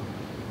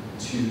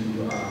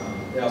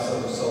they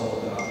also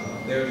sold,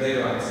 they would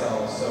later on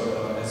sell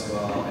soda as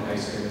well and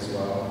ice cream as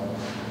well.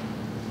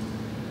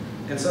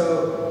 And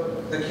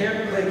so the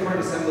Camp Claiborne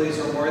assemblies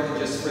were more than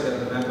just for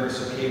the members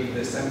who came to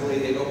the assembly.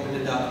 They opened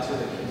it up to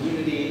the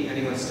community.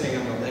 Anyone staying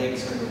on the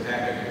lakes or in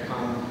Waupaca could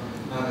come,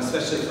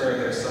 especially for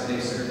their Sunday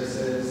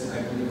services.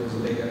 I believe it was a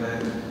big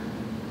event.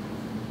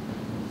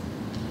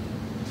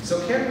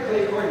 So Camp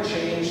Claiborne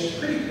changed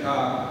pretty,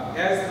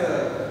 as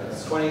the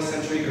 20th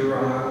century grew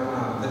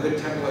on, the Good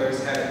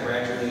Templars had it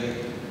gradually.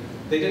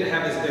 They didn't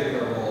have as big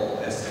of a role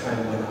as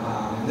time went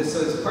on. And this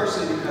was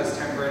partially because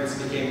temperance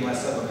became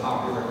less of a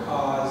popular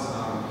cause.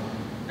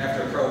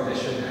 After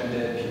Prohibition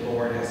ended, people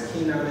weren't as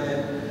keen on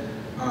it.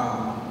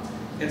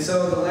 And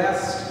so the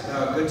last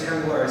Good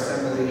Templar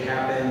assembly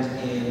happened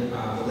in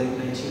the late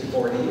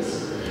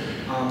 1940s.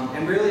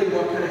 And really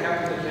what kind of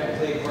happened to Camp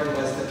Claiborne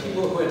was the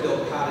people who had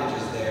built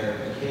cottages there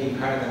became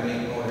kind of the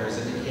main owners.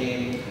 It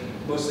became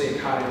mostly a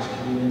cottage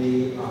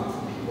community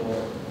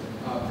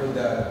for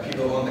the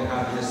people who owned the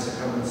cottages to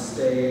come and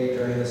stay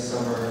during the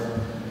summer.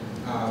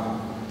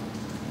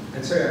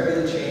 And so yeah, it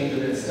really changed,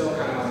 and it's still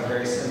kind of on a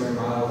very similar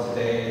model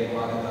today. A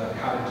lot of the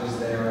cottages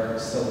there are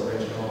still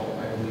original,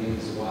 I believe,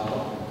 as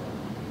well.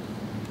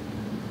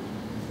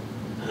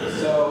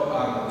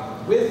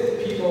 So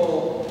with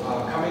people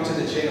coming to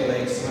the Chain of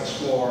Lakes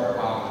much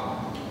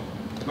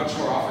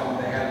more often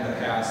than they had in the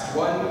past,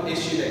 one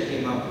issue that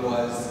came up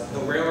was the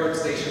railroad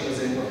station was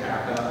in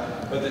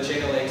Waupaca, but the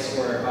Chain of Lakes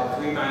were about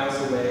 3 miles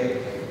away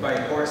by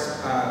horse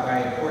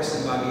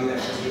and buggy that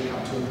could take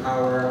up to an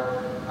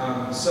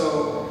hour.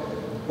 So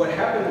what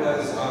happened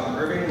was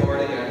Irving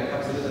Lord, again,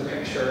 comes into the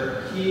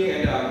picture. He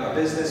and a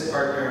business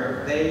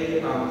partner,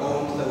 they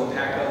owned the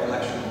Waupaca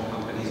electrical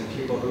companies and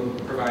people who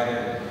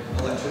provided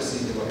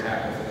electricity to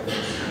Waupaca for the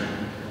first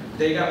time.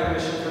 They got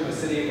permission from the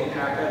city of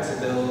Waupaca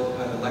to build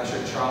an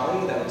electric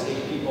trolley that would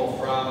take people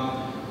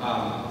from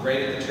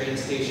right at the train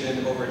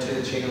station over to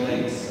the Chain of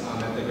Lakes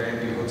at the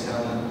Grandview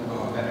Hotel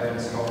and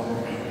Veterans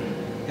Home.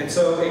 And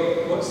so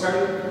it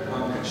started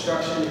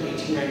construction in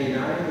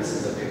 1899. This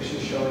is a picture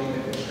showing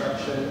the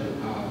construction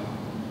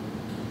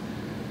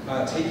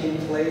taking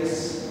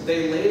place.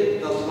 The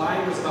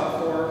line was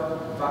about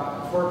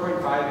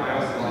 4.5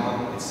 miles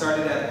long. It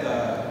started at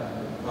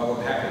the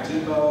Waupaca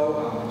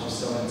Depot, which is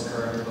still in its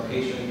current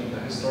location that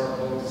the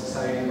Historical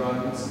Society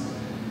runs.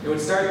 It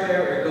would start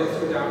there, it would go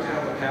through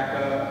downtown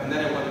Waupaca, and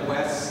then it went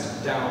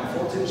west down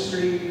Fulton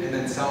Street, and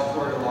then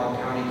southward along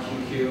County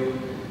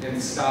QQ,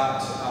 and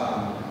stopped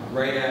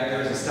there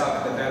was a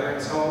stop at the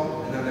Veterans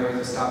Home, and then there was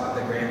a stop at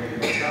the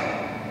Grandview Hotel.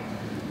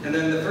 And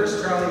then the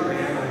first trolley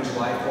ran on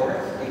July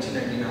 4th,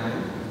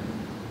 1899.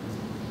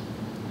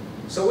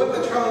 So what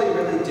the trolley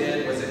really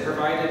did was it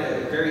provided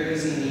a very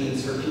easy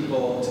means for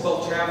people to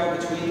both travel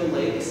between the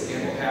lakes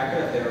and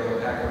Waupaca, if they were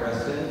Waupaca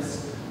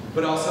residents,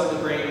 but also to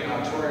bring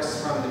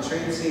tourists from the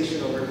train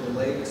station over to the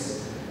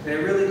lakes. And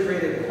it really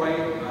created quite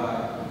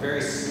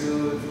very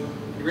smooth,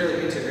 it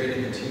really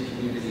integrated the two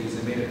communities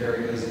and made it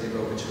very easy to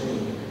go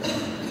between.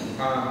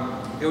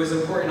 It was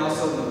important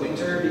also in the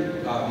winter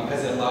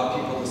because it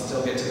allowed people to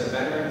still get to the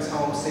Veterans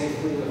Home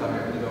safely without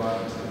having to go out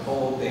into the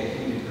cold. They had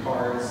heated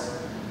cars.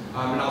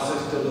 And also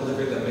to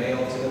deliver the mail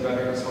to the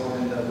Veterans Home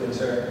in the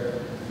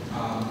winter.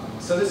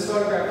 So this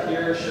photograph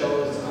here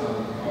shows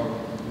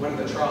one of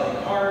the trolley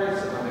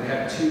cars. It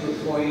had 2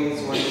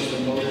 employees. One was the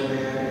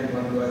motorman and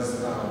one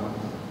was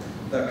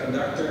the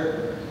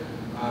conductor.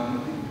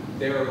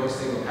 They were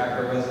mostly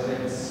Waupaca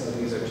residents, so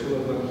these are 2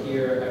 of them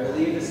here. I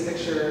believe this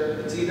picture,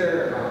 it's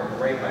either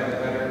right by the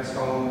Veterans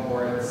Home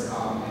or it's in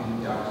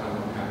downtown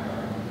Waupaca.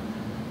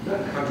 Not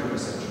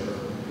 100% sure.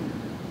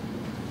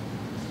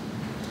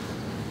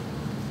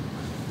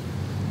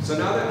 So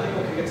now that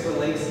people can get to the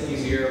lakes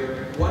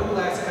easier, one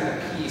last kind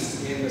of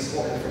piece in this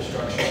whole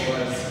infrastructure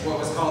was what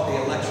was called the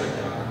electric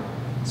dock.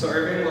 So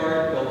Irving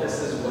Lord built this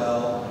as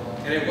well.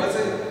 And it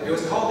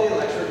was called the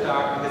electric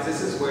dock because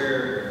this is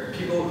where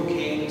people who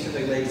came to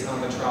the lakes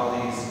on the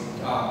trolleys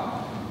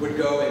would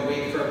go and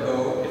wait for a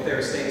boat. If they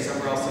were staying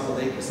somewhere else on the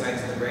lake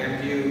besides the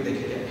Grandview, they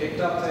could get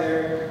picked up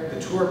there. The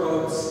tour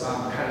boats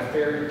kind of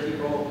ferried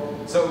people.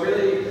 So it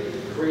really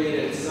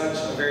created such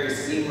a very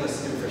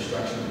seamless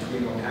infrastructure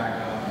between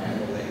Waupaca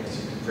and the lakes.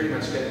 You could pretty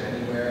much get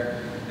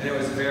anywhere. And it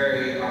was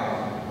very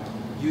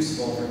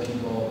useful for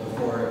people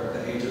before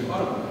the age of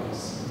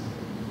automobiles.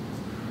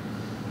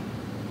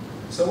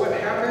 So what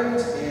happened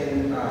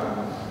in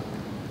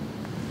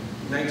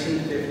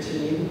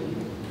 1915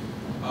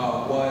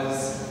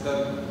 was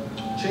the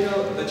Chain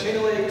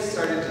of Lakes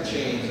started to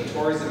change. The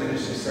tourism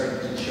industry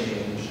started to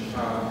change.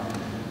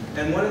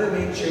 And one of the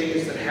main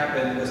changes that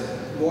happened was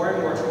more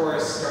and more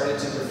tourists started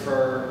to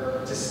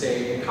prefer to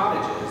stay in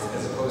cottages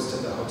as opposed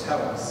to the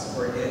hotels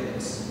or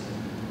inns.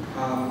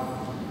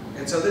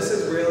 And so this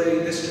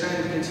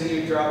trend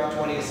continued throughout the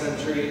 20th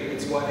century.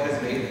 It's what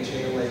has made the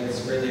Chain of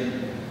Lakes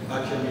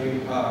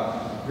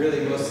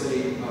really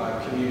mostly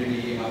a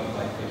community of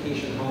like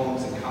vacation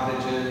homes and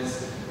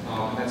cottages.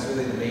 And that's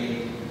really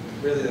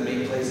the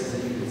main places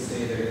that you can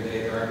stay there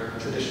today. There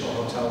aren't traditional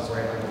hotels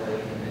right on the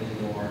lake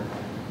anymore.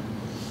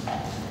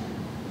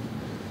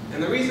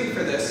 And the reason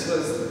for this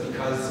was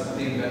because of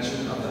the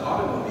invention of the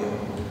automobile.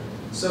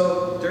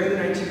 So during the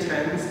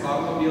 1910s,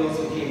 automobiles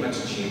became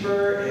much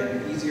cheaper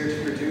and easier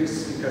to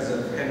produce because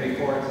of Henry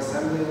Ford's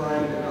assembly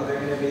line and other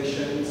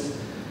innovations.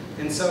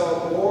 And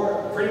so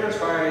pretty much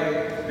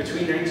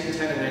between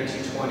 1910 and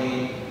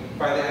 1920,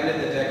 by the end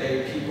of the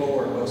decade, people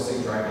were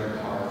mostly driving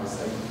cars.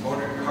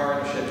 Like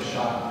car ownership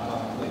shot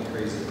up like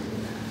crazy.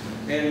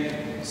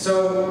 And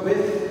so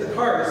with the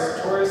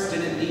cars, tourists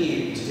didn't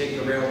need to take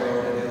the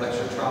railroad and the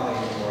electric trolley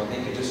anymore.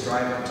 They could just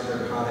drive up to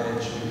their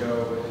cottage and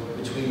go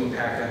between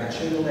Waupaca and the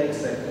Chain of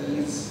Lakes at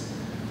ease.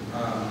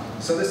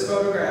 So this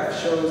photograph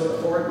shows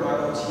a Ford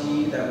Model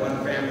T that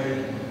one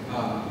family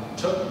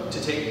took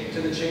to take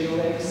to the Chain of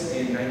Lakes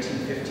in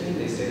 1915.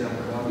 They stayed on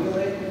Columbia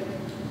Lake.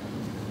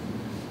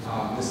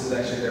 This is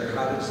actually their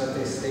cottage that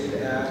they stayed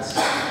at.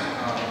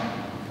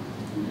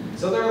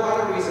 So there are a lot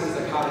of reasons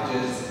that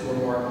cottages were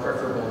more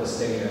preferable to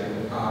stay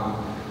in.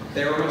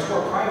 They were much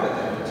more private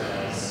than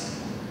hotels.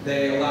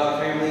 They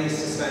allowed families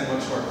to spend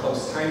much more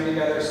close time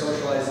together,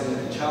 socializing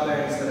with each other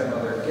instead of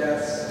other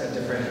guests at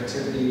different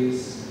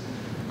activities.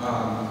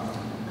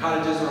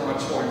 Cottages were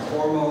much more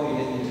informal. You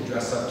didn't need to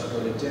dress up to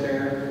go to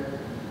dinner.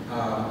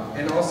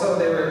 And also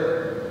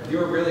you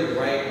were really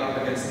right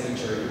up against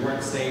nature. You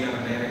weren't staying on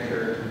a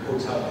manicured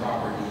hotel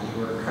property.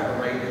 You were kind of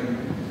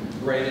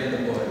right in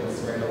the woods,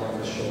 right along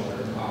the shore.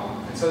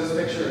 And so this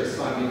picture is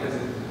fun because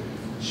it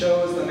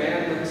shows the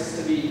man looks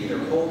to be either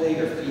holding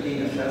or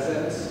feeding a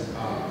pheasant,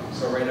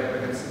 so right up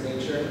against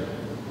nature.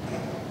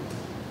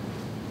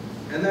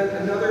 And then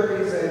another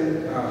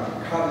reason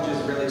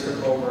cottages really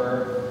took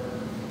over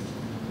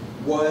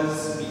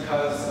was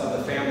because of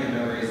the family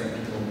memories that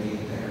people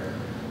made there.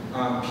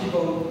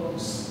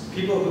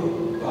 People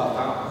who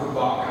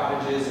bought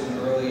cottages in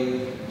the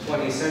early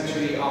 20th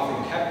century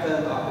often kept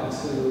them up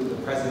into the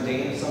present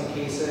day in some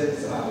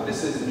cases.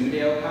 This is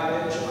Newdale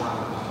Cottage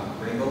on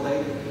Rainbow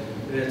Lake.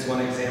 And it's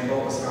one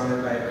example. It was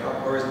founded by a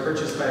couple, or was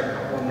purchased by a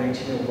couple in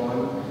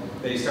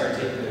 1901. They started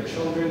taking their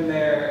children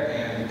there,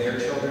 and their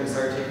children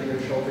started taking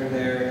their children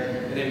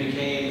there, and it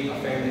became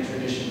a family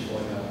tradition for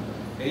them.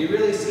 And you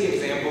really see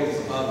examples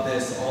of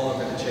this all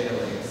over the Chain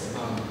of Lakes.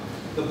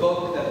 The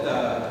book that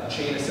the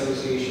Chain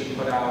Association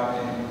put out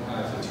in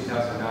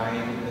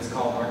 2009 is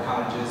called Our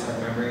Cottages, Our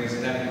Memories,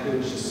 and that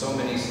includes just so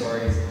many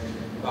stories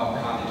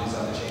about cottages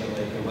on the Chain of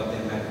Lake and what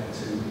they meant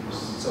to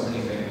so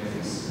many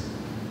families.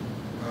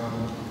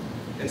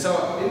 And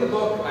so in the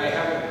book,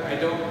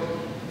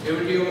 it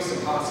would be almost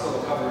impossible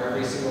to cover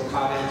every single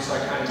cottage, so I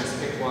kind of just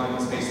picked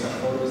ones based on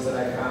photos that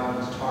I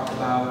found to talk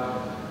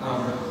about.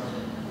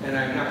 And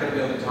I'm not going to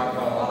be able to talk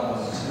about a lot of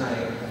them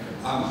tonight.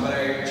 But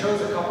I chose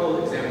a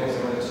couple examples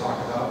I wanted to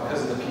talk about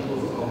because of the people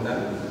who own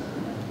them.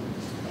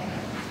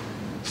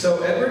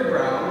 So Edward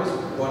Brown was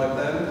one of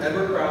them.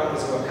 Edward Brown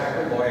was a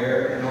Waupaca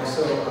lawyer and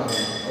also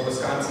a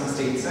Wisconsin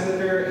state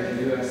senator and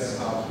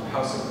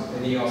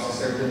and he also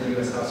served in the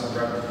U.S. House of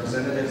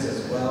Representatives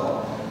as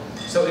well.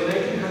 So in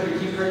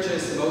 1900, he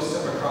purchased most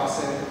of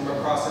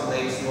McCrossin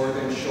Lake's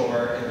northern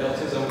shore and built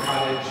his own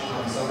cottage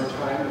on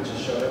summertime, which is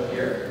showed up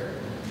here.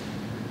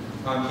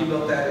 He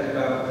built that in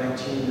about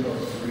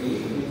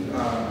 1903,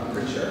 I'm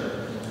pretty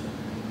sure.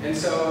 And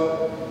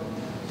so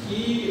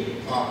he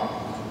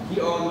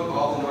owned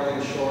all the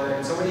northern shore,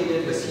 and so what he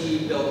did was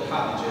he built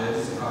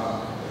cottages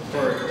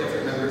for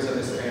different members of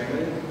his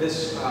family.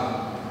 This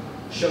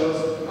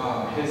shows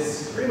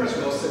pretty much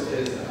most of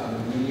his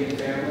immediate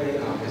family,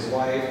 his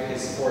wife,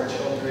 his 4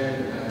 children,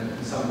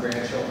 and some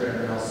grandchildren,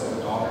 and also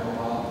a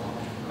daughter-in-law,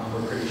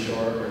 we're pretty sure,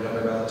 or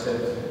another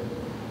relative.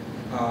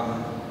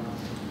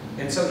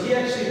 And so he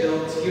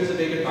was a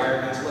big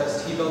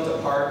environmentalist. He built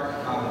a park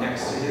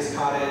next to his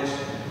cottage,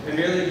 and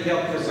really he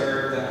helped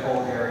preserve that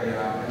whole area.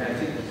 And I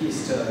think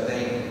he's to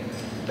thank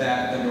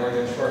that the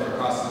northern shore of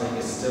McCrossin Lake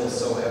is still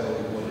so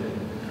heavily wooded.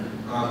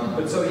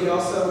 But so he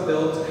also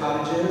built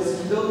cottages.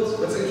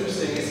 What's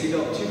interesting is he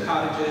built 2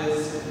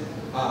 cottages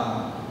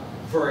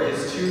for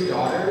his 2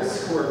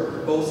 daughters, who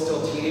were both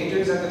still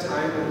teenagers at the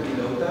time when he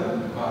built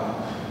them.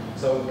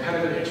 So kind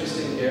of an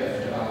interesting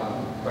gift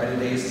by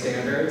today's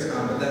standards.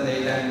 But then they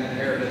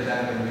inherited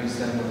them and used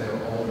them when they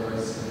were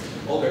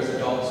older as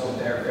adults with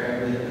their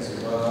family as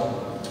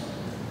well.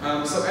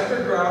 So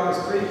Edward Brown was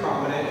pretty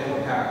prominent in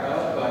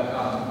Waupaca,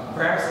 but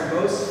perhaps the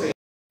most famous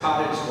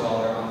cottage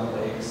dweller on the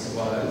lakes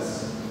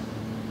was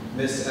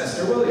Miss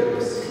Esther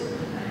Williams.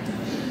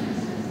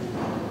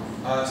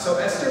 So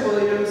Esther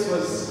Williams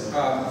was,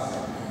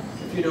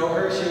 if you know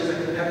her, she was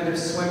a competitive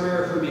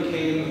swimmer who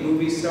became a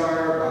movie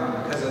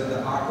star because of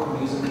the aqua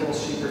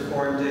musicals she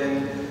performed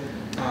in.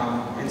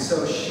 And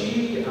so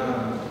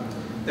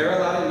there are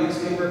a lot of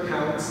newspaper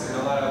accounts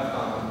and a lot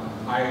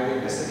of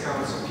eyewitness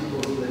accounts of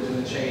people who lived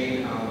in the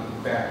chain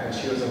back when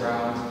she was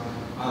around,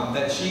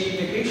 that she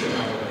vacationed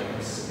on the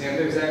lakes. And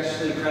there's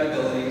actually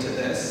credibility to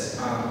this.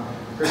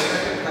 Her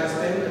second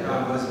husband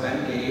was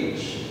Ben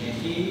Gage, and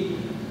he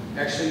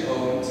actually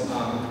owned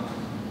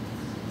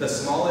the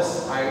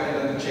smallest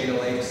island on the chain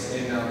of lakes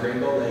in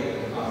Rainbow Lake.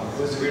 It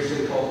was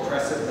originally called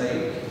Crescent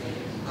Lake.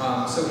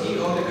 So he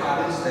owned a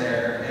cottage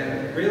there,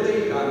 and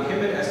really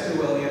him and Esther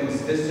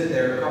Williams visited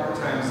there a couple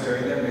times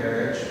during their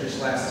marriage, which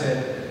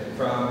lasted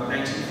from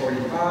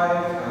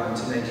 1945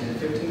 to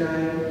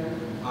 1959.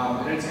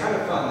 And it's kind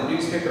of fun. The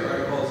newspaper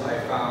articles I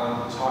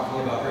found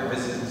talking about her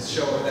visits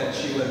show that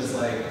she was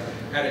like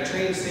at a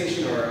train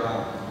station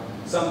or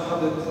some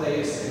public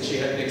place, and she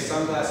had big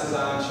sunglasses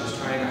on. She was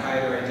trying to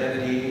hide her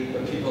identity,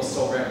 but people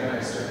still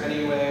recognized her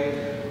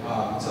anyway.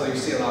 So you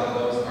see a lot of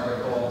those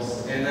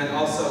articles. And then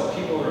also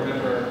people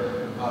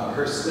remember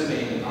her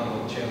swimming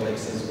on the Channel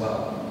Lakes as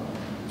well.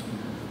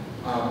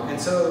 And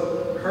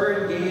so her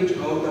and Gage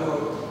owned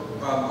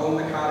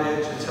the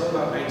cottage until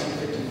about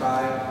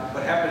 1955.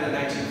 What happened in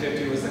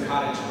 1950 was the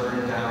cottage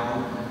burned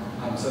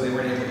down, so they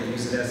weren't able to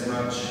use it as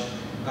much.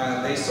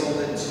 They sold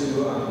it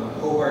to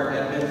Hobart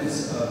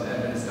Edmonds of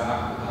Edmonds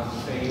Dock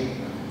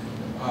fame.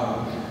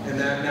 And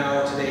that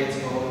now today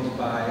it's owned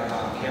by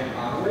Camp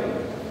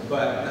Conway.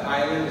 But the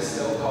island is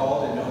still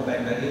called and known by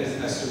many as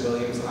Esther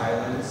Williams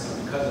Islands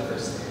because of her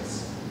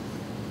stays.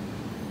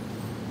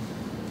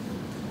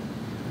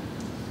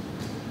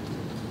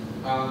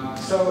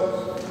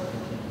 So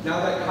now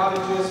that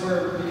cottages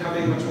were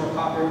becoming much more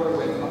popular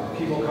with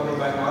people coming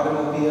by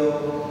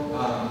automobile,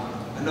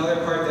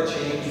 another part that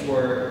changed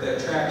were the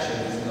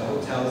attractions and the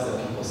hotels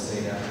that people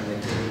stayed at when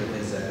they came to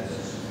visit.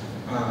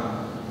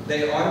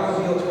 The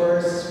automobile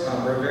tourists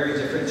were a very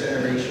different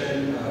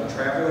generation of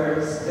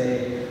travelers.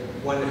 They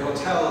wanted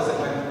hotels that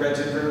went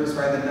rented rooms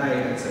by the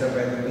night instead of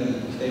by the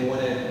week. They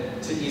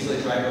wanted to easily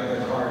drive up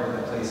their car to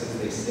the places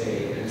they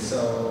stayed. And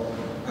so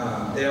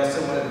they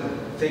also wanted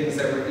things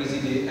that were easy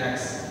to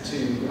access to,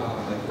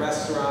 like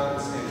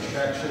restaurants and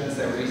attractions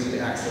that were easy to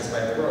access by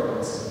the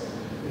roads.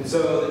 And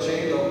so the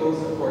chain locals,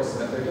 of course,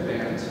 met their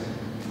demand.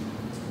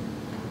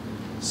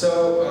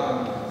 So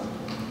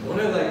one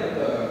of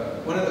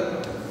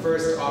the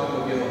first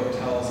automobile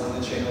hotels on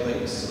the Chain of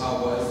Lakes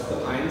was the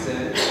Pines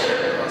Inn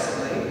across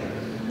the lake.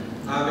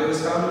 It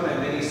was founded by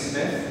Minnie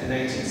Smith in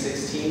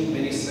 1916.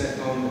 Minnie Smith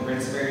owned the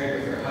Brinsbury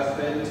with her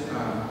husband.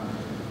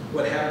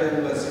 What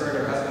happened was her and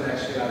her husband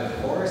actually got a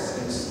divorce,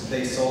 and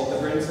they sold the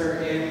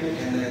Brinsbury Inn,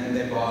 and then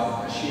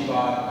she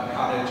bought a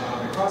cottage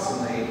on the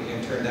Crossing Lake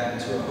and turned that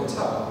into a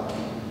hotel.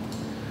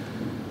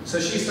 So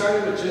she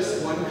started with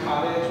just one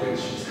cottage, which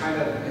is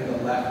kind of in the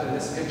left in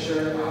this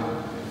picture,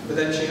 but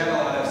then she had a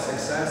lot of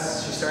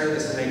success. She started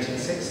this in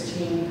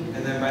 1916,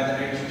 and then by the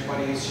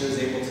 1920s, she was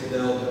able to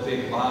build a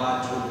big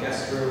lodge with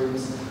guest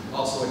rooms,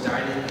 also a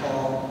dining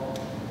hall.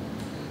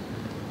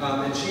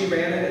 And she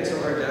ran it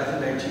until her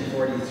death in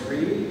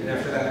 1943, and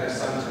after that, her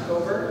son took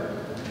over.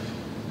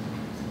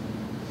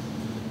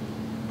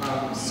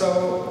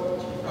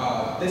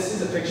 This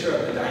is a picture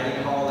of the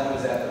dining hall that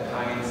was at the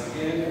Pines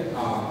Inn.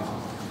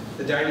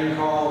 The dining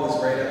hall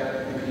was right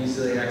up, you could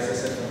easily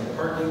access it from the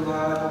parking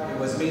lot. It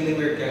was mainly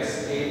where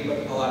guests ate,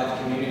 but a lot of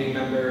community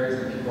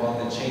members and people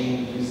on the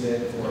chain used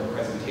it for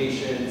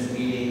presentations,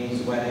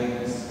 meetings,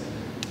 weddings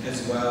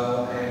as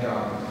well. And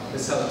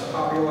this helped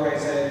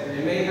popularize it.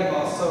 It may have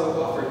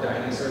also offered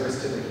dining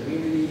service to the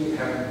community. I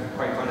haven't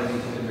quite found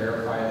anything to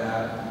verify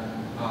that.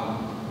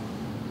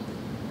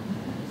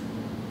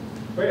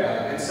 But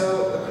yeah, and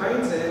so the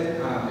Pines Inn,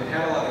 it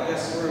had a lot of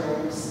guest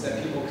rooms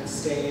that people could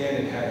stay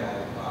in. It had a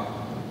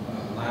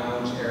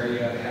lounge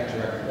area, it had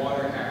direct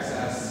water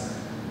access.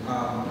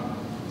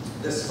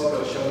 This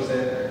photo shows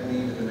it, I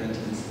believe, in the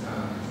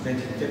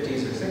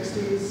 1950s or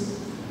 60s.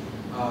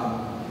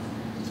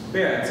 But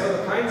yeah, so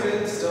the Pines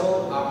Inn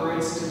still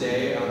operates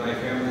today. My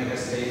family has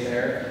stayed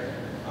there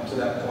up to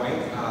that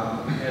point.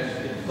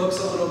 It looks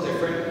a little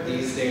different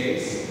these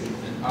days.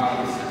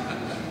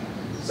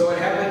 So what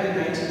happened in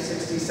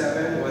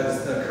 1967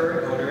 was the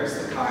current owners,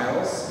 the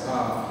Kyles,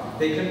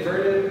 they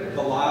converted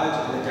the lodge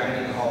and the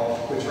dining hall,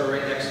 which were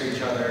right next to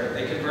each other,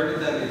 they converted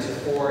them into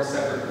 4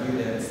 separate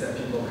units that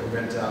people could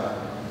rent out.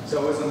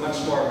 So it was a much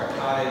more of a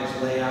cottage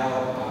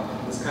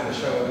layout. This kind of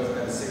shows in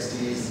the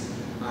 60s.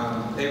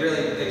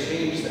 They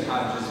changed the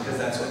cottages because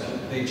that's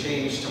what they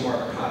changed to more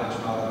of a cottage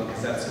model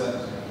because that's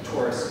what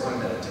tourists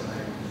wanted at the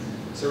time.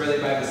 So really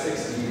by the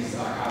 60s,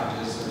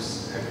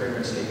 cottages had pretty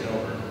much taken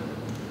over.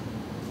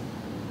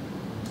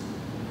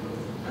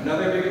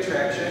 Another big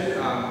attraction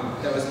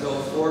that was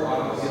built for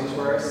automobile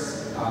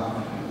tourists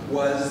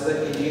was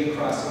the Indian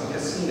Crossing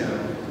Casino.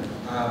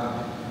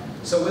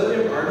 So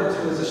William Arnold,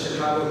 who was a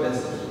Chicago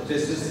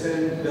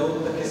businessman,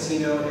 built the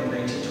casino in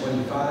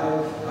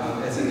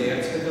 1925 as a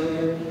dance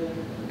pavilion.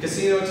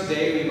 Casino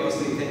today, we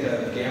mostly think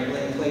of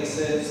gambling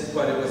places,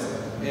 but it was,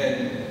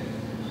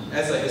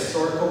 as a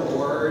historical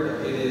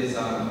word,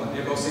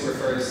 it mostly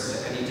refers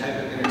to any type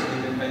of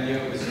entertainment venue.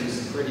 It was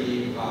used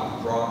pretty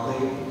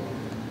broadly.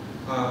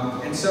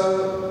 And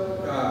so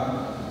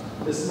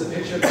this is a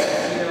picture of the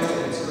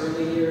casino in its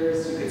early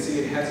years. You can see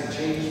it hasn't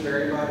changed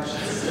very much.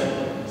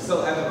 It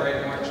still had the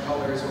bright orange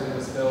colors when it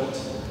was built.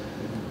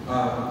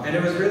 And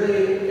it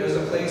was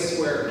a place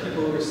where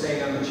people who were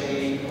staying on the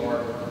chain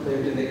or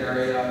lived in the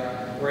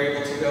area were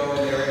able to go,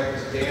 and they were able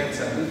to dance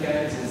on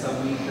weekends and some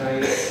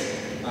weeknights.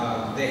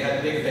 They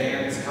had big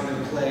bands come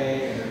and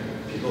play,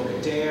 and people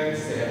could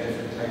dance. They had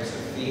different types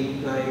of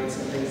themed nights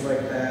and things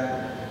like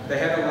that. They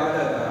had a lot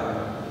of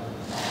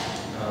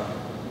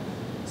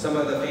some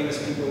of the famous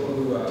people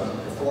who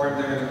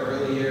performed there in the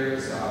early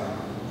years.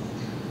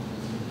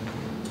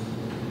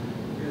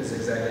 Here's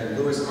exactly.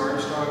 Louis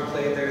Armstrong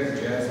played there as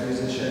a jazz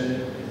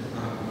musician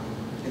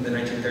in the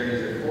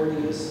 1930s or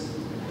 40s.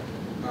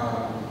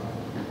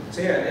 So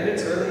yeah, in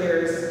its early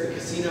years, the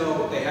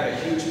casino, they had a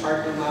huge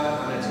parking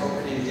lot on its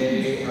opening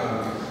day.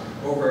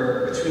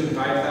 Over between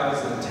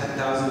 5,000 and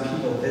 10,000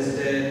 people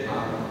visited.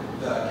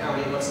 The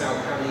county, what's now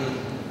County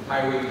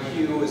Highway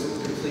Q, was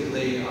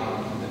completely,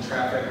 the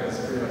traffic was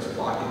pretty much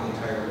blocking the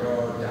entire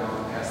road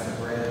down past the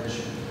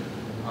bridge.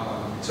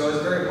 So it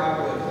was a very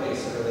popular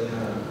place early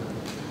on.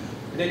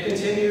 And it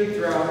continued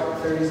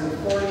throughout the 30s and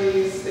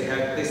 40s.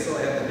 They still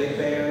had the big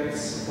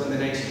bands. When the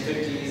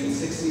 1950s and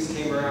 60s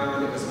came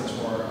around, it was much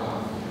more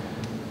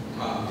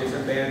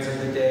different bands of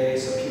the day.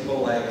 So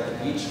people like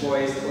the Beach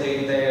Boys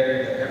played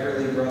there, the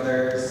Everly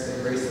Brothers,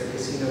 they graced the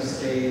casino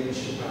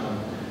stage.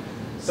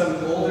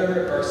 Some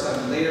later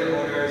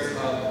owners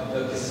of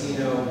the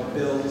casino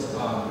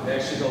they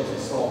actually built a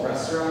small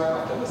restaurant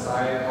off to the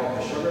side called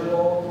the Sugar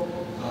Bowl.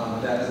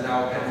 That is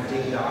now kind of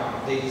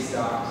Diggy's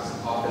Doc's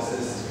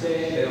offices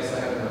today. They also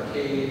have an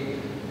arcade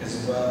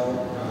as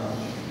well.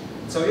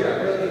 So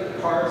yeah,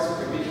 really cars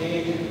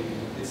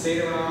it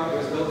stayed around, it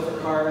was built for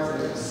cars,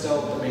 and it's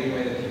still the main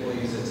way that people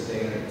use it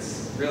today. And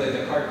it's really,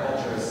 the car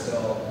culture is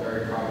still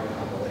very prominent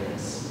on the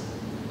lakes.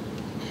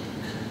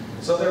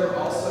 So there were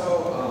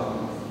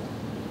also,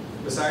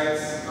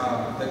 besides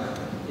the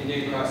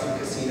Indian Crossing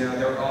Casino,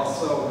 there were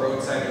also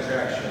roadside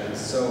attractions.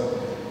 So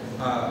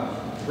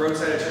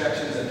roadside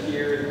attractions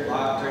appeared a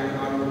lot during the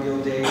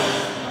automobile days.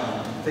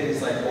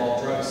 Things like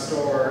Wall Drug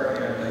Store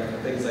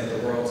and things like the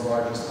world's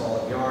largest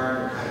ball of yarn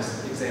are kind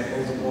of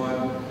examples of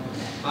one.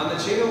 On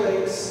the chain of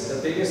lakes, the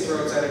biggest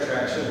roadside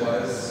attraction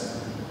was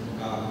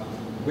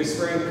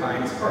Whispering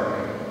Pines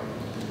Park.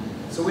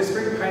 So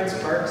Whispering Pines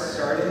Park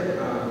started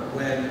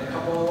when a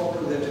couple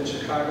who lived in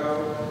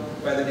Chicago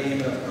by the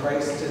name of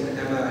Christ and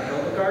Emma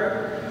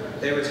Hildegard,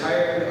 they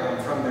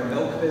retired from their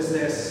milk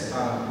business.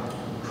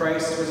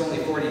 Christ was only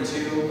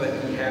 42,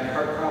 but he had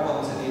heart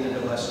problems and needed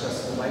a less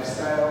stressful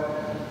lifestyle.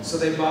 So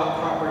they bought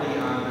property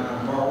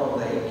on Marlow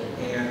Lake,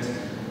 and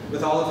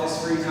with all of his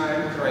free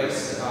time,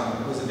 Christ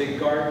was a big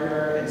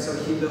gardener, and so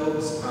he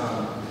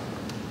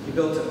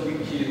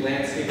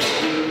landscaped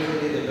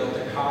beautifully. They built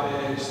a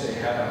cottage.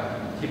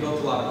 He built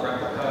a lot of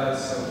replicas.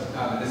 So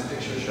this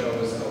picture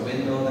shows a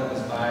windmill that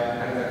was by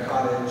kind of a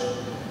cottage.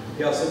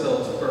 He also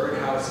built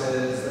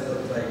birdhouses that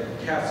looked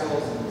like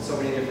castles and so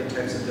many different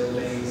types of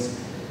buildings.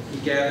 He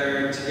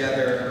gathered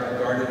together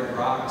garden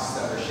rocks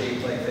that were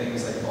shaped like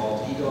things like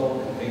bald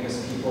eagle and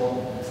famous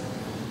people.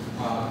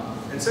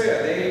 And so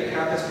yeah, they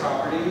had this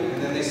property,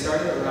 and then they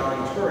started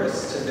allowing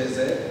tourists to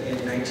visit in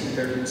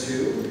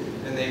 1932,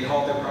 and they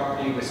called their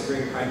property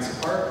Whispering Pines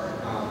Park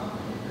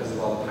because of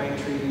all the pine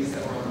trees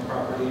that were on the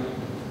property.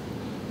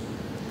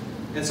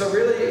 And so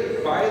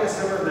really, by the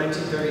summer of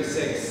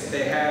 1936,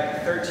 they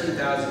had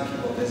 13,000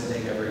 people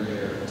visiting every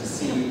year to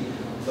see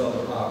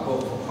both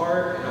the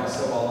park and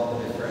also all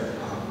of the different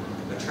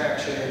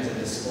attractions and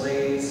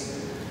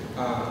displays.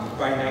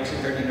 By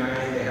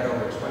 1939, they had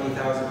over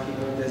 20,000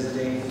 people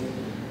visiting.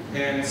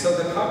 And so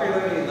the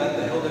popularity led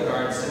the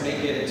Hildegards to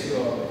make it into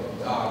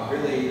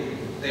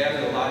they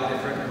added a lot of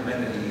different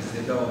amenities.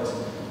 They built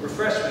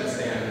refreshment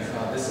stands.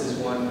 This is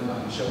one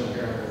shown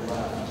here on the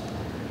left.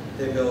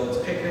 They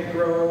built picnic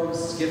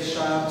groves, gift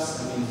shops,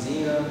 a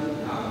museum.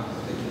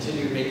 They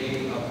continued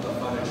making up the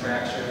fun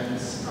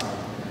attractions,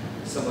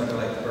 similar to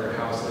like the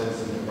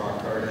birdhouses and the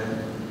rock garden.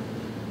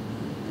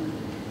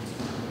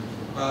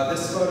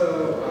 This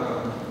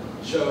photo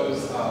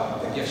shows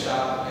the gift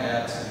shop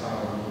at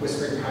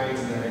Whispering Pines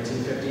in the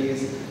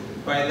 1950s.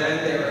 By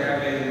then, they were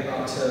having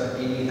up to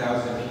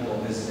 80,000 people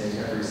visiting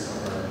every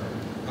summer.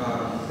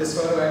 This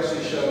photo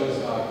actually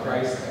shows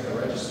Christ at the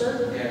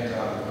register, and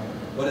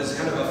what is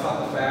kind of a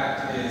fun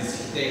fact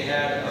is they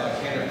had a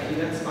can of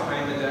peanuts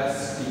behind the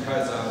desk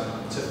because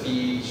to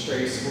feed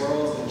stray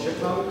squirrels and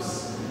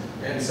chipmunks.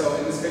 And so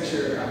in this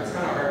picture, it's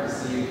kind of hard to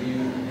see.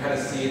 You kind of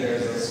see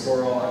there's a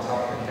squirrel on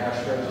top of the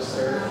cash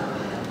register.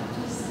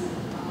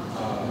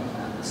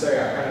 So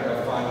yeah, kind of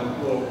a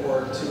fun little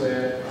quirk to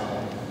it.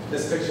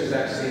 This picture is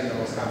actually in the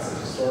Wisconsin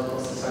Historical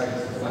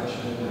Society's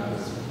collection, and I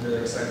was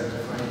really excited to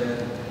find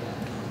it.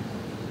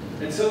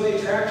 And so the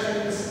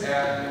attractions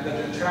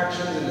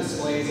and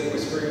displays at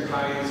Whispering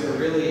Pines were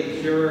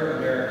really pure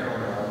Americana.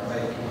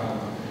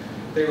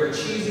 They were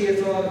cheesy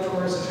as a lot of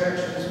tourist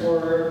attractions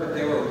were, but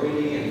they were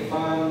witty and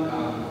fun.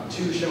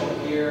 Two shown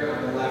here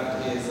on the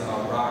left is a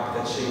rock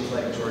that's shaped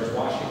like George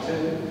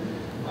Washington.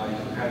 You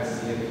can kind of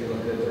see it if you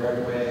look at it the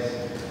right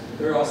way.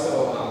 There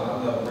also,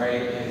 on the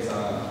right, is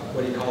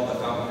what he called the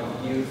Fountain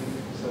of Youth,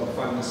 so a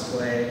fun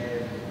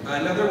display.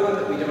 Another one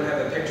that we don't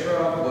have a picture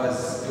of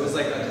was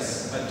like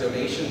a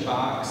donation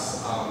box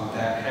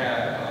that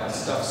had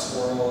stuffed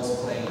squirrels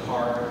playing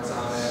cards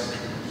on it.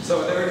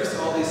 So there were just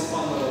all these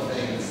fun little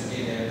things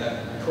in it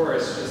that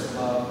tourists just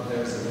love.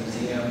 There's a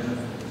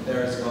museum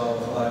there as well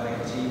with a lot of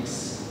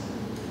antiques.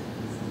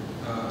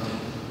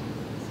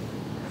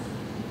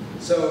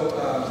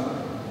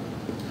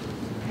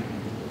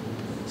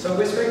 So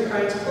Whispering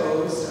Pines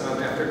closed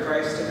after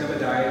Christ and Emma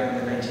died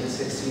in the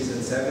 1960s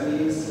and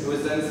 70s. It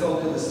was then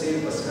sold to the state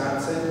of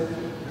Wisconsin,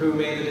 who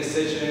made the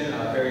decision,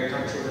 a very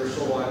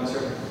controversial one,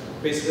 to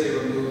basically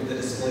remove the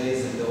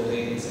displays and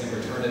buildings and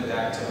return it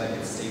back to like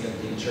its state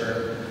of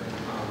nature.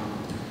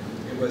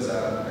 It was,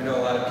 I know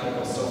a lot of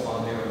people still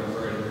fondly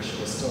remember it and wish it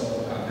was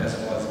still as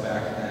it was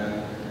back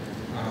then.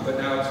 But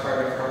now it's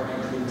private property,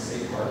 including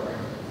State Park.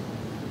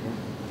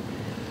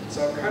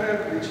 So I'm kind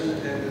of reaching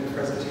the end of the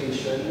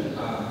presentation.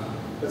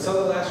 But so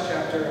the last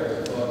chapter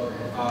of the book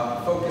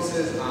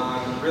focuses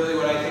on really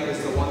what I think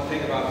is the one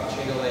thing about the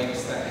chain of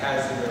lakes that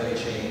hasn't really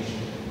changed.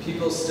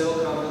 People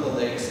still come to the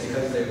lakes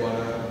because they want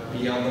to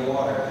be on the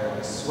water. They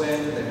want to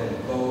swim, they want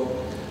to boat,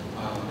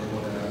 they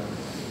want to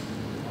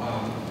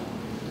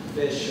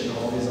fish and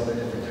all these other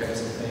different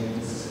types of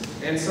things.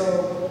 And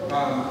so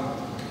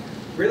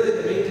really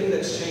the main thing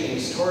that's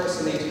changed, tourists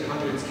in the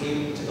 1800s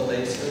came to the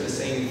lakes for the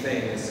same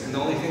things. And the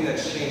only thing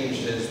that's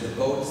changed is the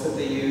boats that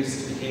they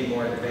used became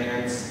more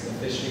advanced, the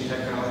fishing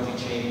technology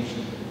changed,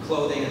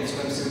 clothing and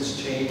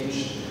swimsuits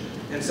changed.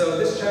 And so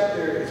this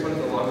chapter is one of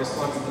the longest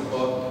ones in the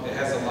book. It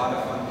has a lot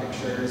of fun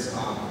pictures.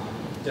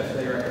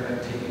 Definitely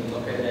recommend taking a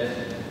look at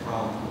it.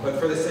 But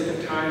for the sake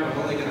of time, I'm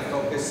only going to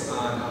focus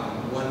on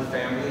one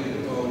family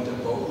who owned a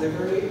boat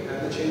livery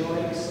at the Chain of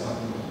Lakes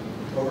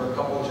over a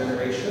couple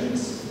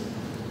generations.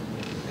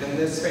 And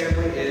this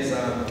family is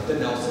the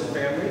Nelson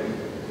family.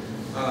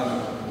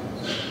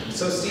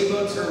 So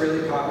steamboats were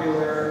really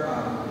popular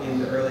in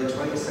the early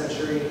 20th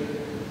century.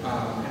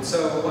 And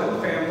so one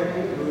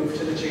family moved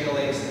to the Chain of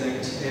Lakes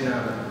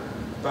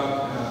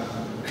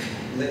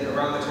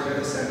around the turn of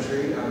the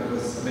century. It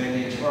was a man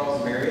named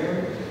Charles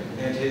Merriam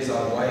and his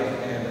wife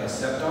and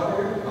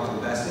stepdaughter,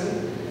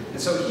 Bessie. And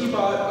so he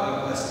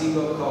bought a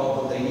steamboat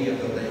called the Lady of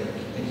the Lake,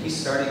 and he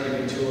started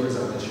giving tours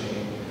on the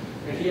chain.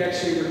 And he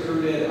actually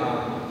recruited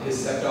his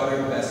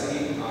stepdaughter,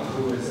 Bessie,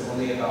 who was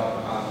only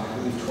about, I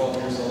believe,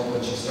 12 years old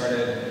when she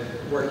started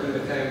working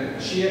with him.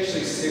 She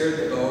actually steered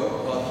the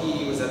boat while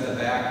he was at the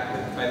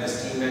back by the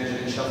steam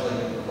engine, shoveling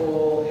in the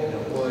coal and the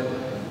wood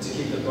to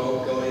keep the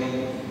boat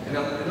going. And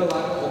in a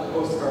lot of old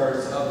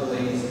postcards of the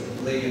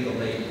Lady of the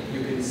Lake,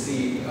 you can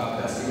see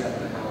Bessie at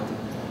the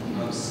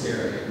helm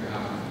steering.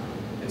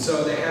 And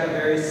so they had a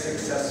very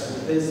successful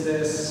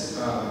business.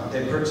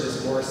 They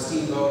purchased more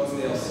steamboats.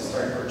 They also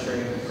started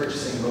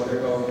purchasing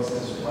motorboats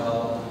as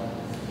well.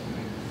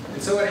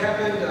 And so what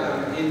happened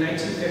in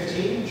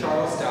 1915,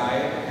 Charles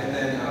died, and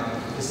then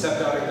his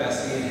stepdaughter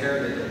Bessie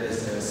inherited the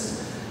business.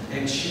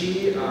 And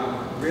she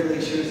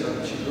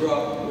she grew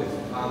up with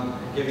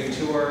giving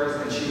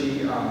tours, and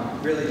she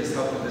really just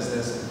helped the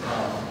business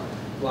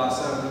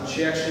blossom.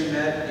 She actually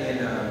met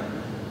in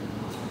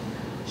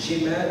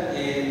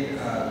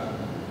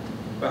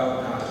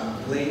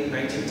about late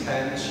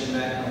 1910. She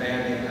met a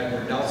man named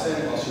Edward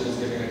Nelson while she was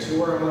giving a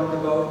tour among the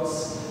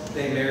boats.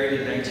 They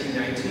married in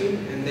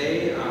 1919, and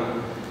they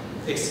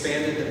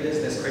expanded the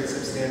business quite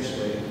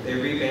substantially. They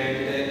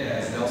rebranded it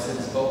as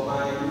Nelson's Boat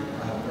Line.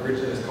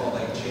 Originally it was called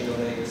like Chain of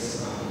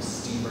Lakes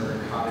Steamer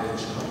and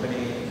Cottage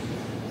Company,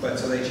 but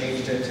so they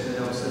changed it to the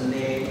Nelson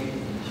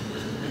name.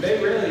 And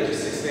they really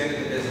just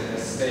expanded the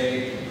business.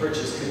 They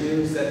purchased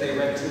canoes that they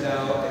rented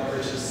out. They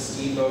purchased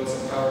steamboats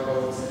and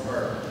powerboats,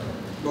 or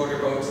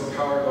motorboats and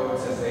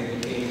powerboats as they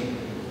became,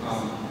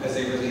 as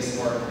they released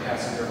more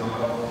passenger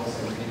models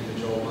and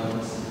individual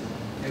ones.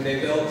 And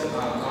they built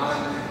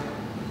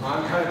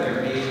on kind of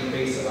their main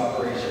base of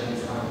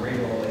operations on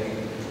Rainbow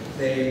Lake.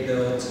 They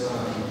built,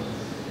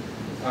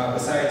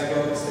 besides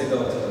boats, they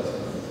built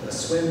a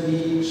swim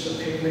beach, a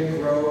picnic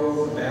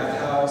grove, a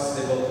bathhouse.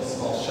 They built a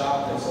small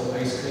shop that sold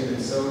ice cream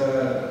and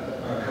soda,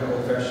 kind of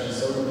old-fashioned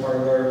soda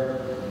parlor.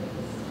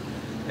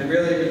 And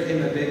really it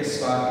became a big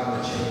spot on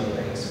the Chain of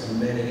Lakes for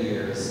many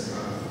years.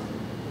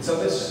 So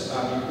this,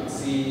 you can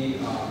see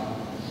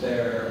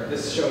there,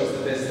 this shows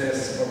the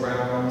business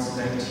around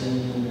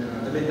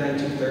the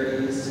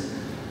mid-1930s.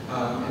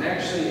 And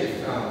actually,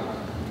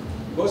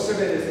 most of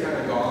it is kind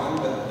of gone,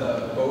 but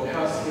the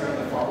boathouse here on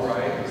the far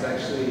right was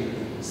actually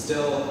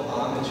still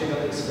on the Chain of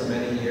Lakes for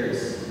many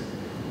years.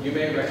 You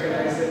may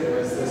recognize it. It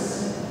was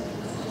this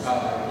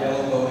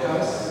yellow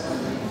boathouse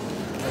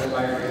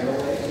by Rainbow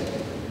Lake.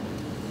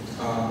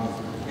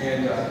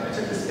 I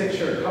took this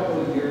picture a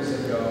couple of years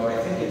ago.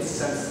 I think it's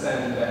since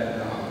then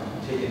been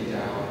taken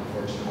down,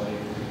 unfortunately.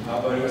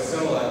 But it was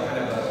still kind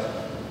of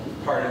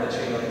a part of the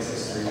Chain of Lakes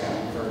history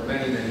for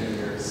many, many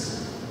years.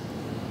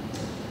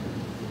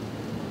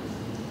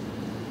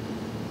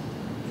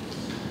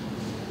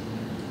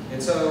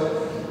 And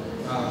so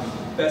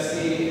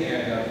Bessie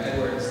and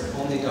Edward's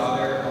only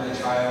daughter, only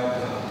child,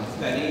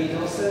 Benny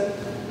Nelson,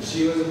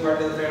 she was a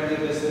part of the family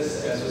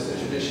business, as was the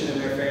tradition in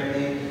their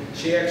family.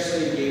 She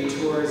actually gave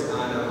tours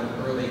on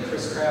an early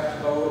Chris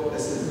Craft boat.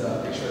 This is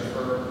a picture of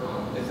her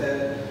with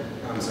it.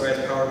 So as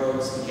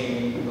powerboats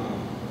became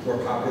more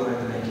popular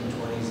in the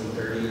 1920s and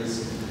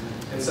 30s.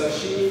 And so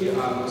she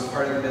was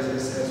part of the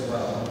business as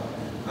well.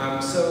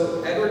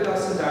 So Edward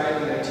Nelson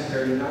died in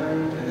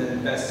 1939, and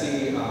then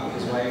Bessie,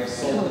 his wife,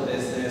 sold the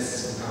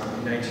business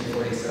in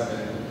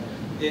 1947.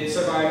 It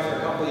survived for a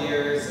couple of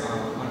years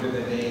under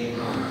the name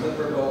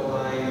Clipper Boat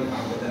Line,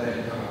 but then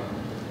it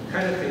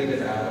kind of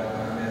faded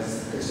out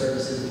as their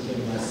services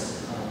became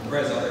less, or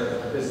as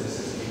other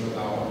businesses came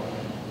about.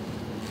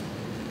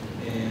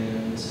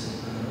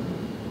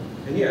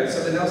 And yeah,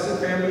 so the Nelson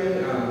family,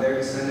 their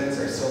descendants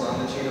are still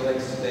on the chain of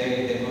lakes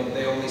today.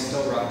 They only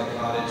still run the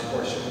cottage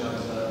portion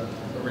of the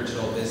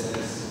original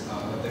business,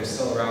 but they're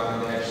still around,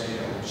 and they actually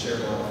share a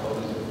lot of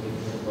photos with me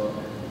in the book.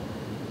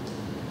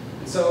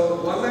 And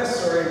so one last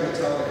story I'm going to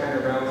tell to kind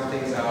of round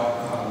things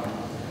out.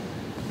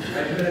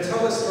 I'm going to tell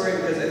this story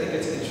because I think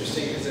it's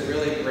interesting because it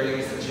really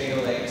brings the chain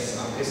of lakes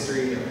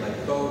history of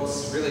like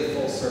boats really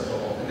full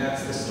circle, and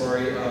that's the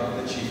story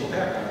of the Chief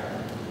Waupaca.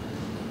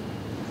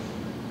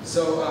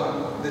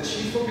 So the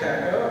Chief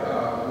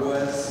Waupaca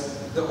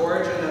was, the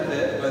origin of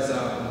it was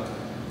a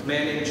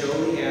man named Joe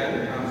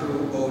Leanne,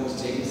 who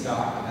owned Dayton's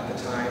Dock at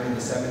the time in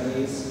the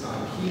 70s.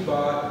 He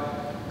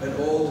bought an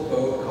old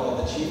boat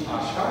called the Chief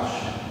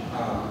Oshkosh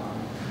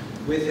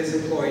with his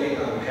employee,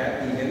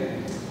 Pat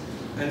Egan.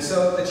 And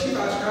so the Chief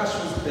Oshkosh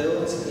was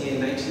built in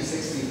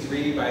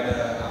 1963 by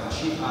the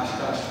Chief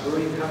Oshkosh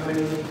Brewing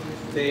Company.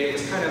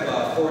 It's kind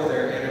of for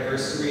their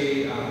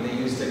anniversary. They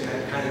used it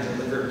kind of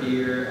deliver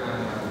beer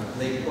on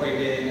Lake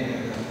Boyden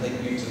and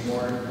Lake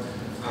Butte-Moore,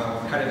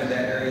 kind of in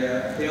that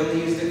area. They only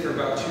used it for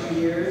about 2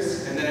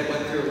 years, and then it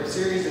went through a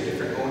series of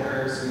different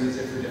owners who used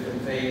it for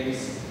different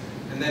things.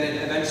 And then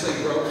it eventually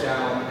broke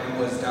down and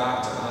was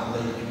docked on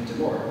Lake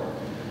Butte-Moore.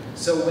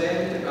 So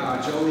when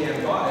Joe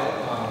Leanne bought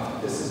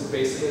it, this is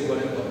basically what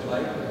it looked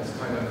like. It was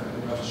kind of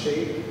in rough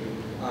shape.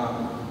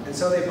 And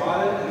so they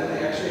bought it, and then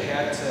they actually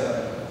had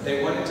to,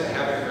 they wanted to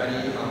have it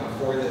ready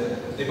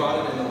they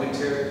bought it in the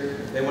winter.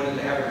 They wanted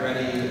to have it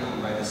ready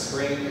by the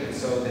spring, and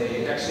so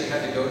they actually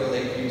had to go to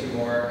Lake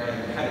Butte-Moore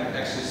and kind of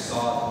actually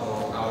saw the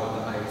boat out of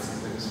the ice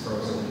because it was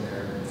frozen in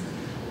there.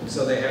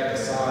 So they had to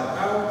saw it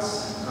out,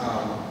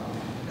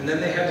 and then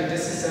they had to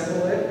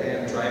disassemble it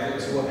and drive it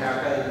to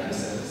Waupaca in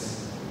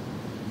pieces.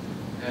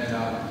 And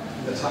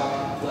in the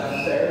top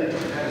left there, you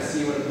can kind of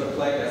see what it looked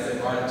like as they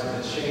brought it to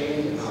the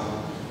chain.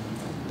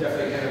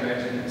 Definitely can't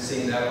imagine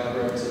seeing that on the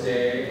road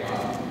today,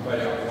 but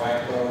on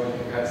White Road,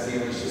 you can kind of see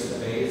it was just the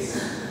base.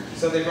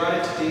 So they brought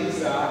it to Dean's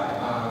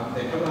Dock,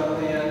 they put it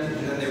on land,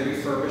 and then they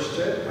refurbished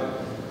it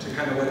to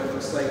kind of what it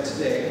looks like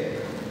today.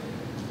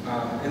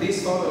 And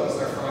these photos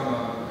are from,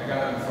 I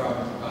got them from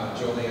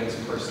Joe Leanne's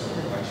personal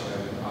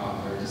collection.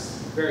 They're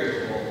just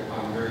very cool.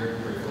 I'm very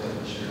grateful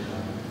that he shared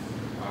them,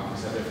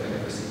 because I've definitely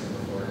never seen them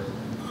before.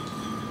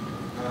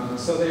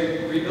 So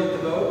they rebuilt the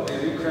boat, they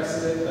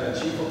recrested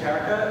it Chief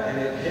Waupaca, and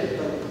it hit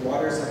the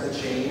waters of the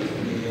chain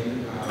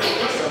in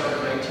summer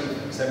of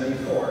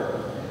 1974.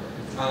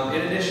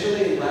 It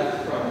initially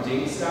left from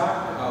Dayton's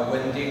Dock,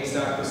 when Dayton's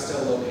Dock was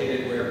still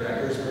located where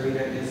Becker's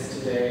Marina is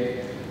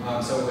today.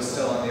 So it was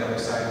still on the other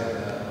side of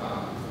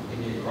the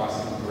Indian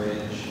Crossing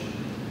Bridge.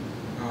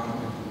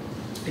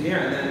 And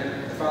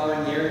then the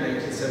following year, in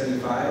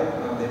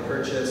 1975, they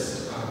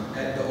purchased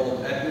the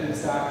old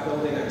Edmonds Dock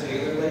building on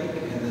Taylor Lake,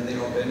 and then they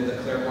opened the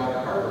Clearwater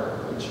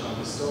Harbor, which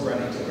is still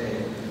running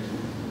today.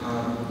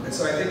 And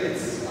so I think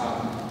it's,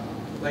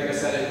 like I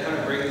said, it kind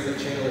of brings the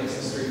chain of lakes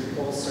history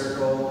full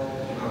circle.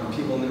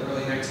 People in the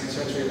early 19th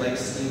century liked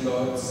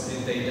steamboats.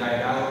 They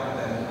died out,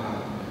 then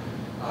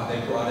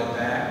they brought it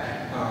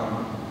back.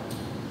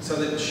 So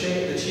the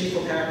Chief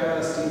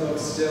Waupaca steamboat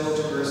still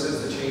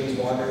traverses the chain's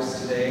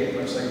waters today,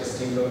 much like the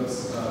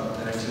steamboats of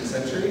the 19th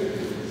century.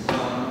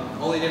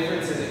 Only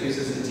difference is it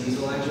uses a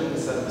diesel engine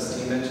instead of a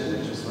steam engine,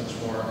 which is much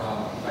more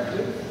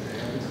effective.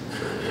 And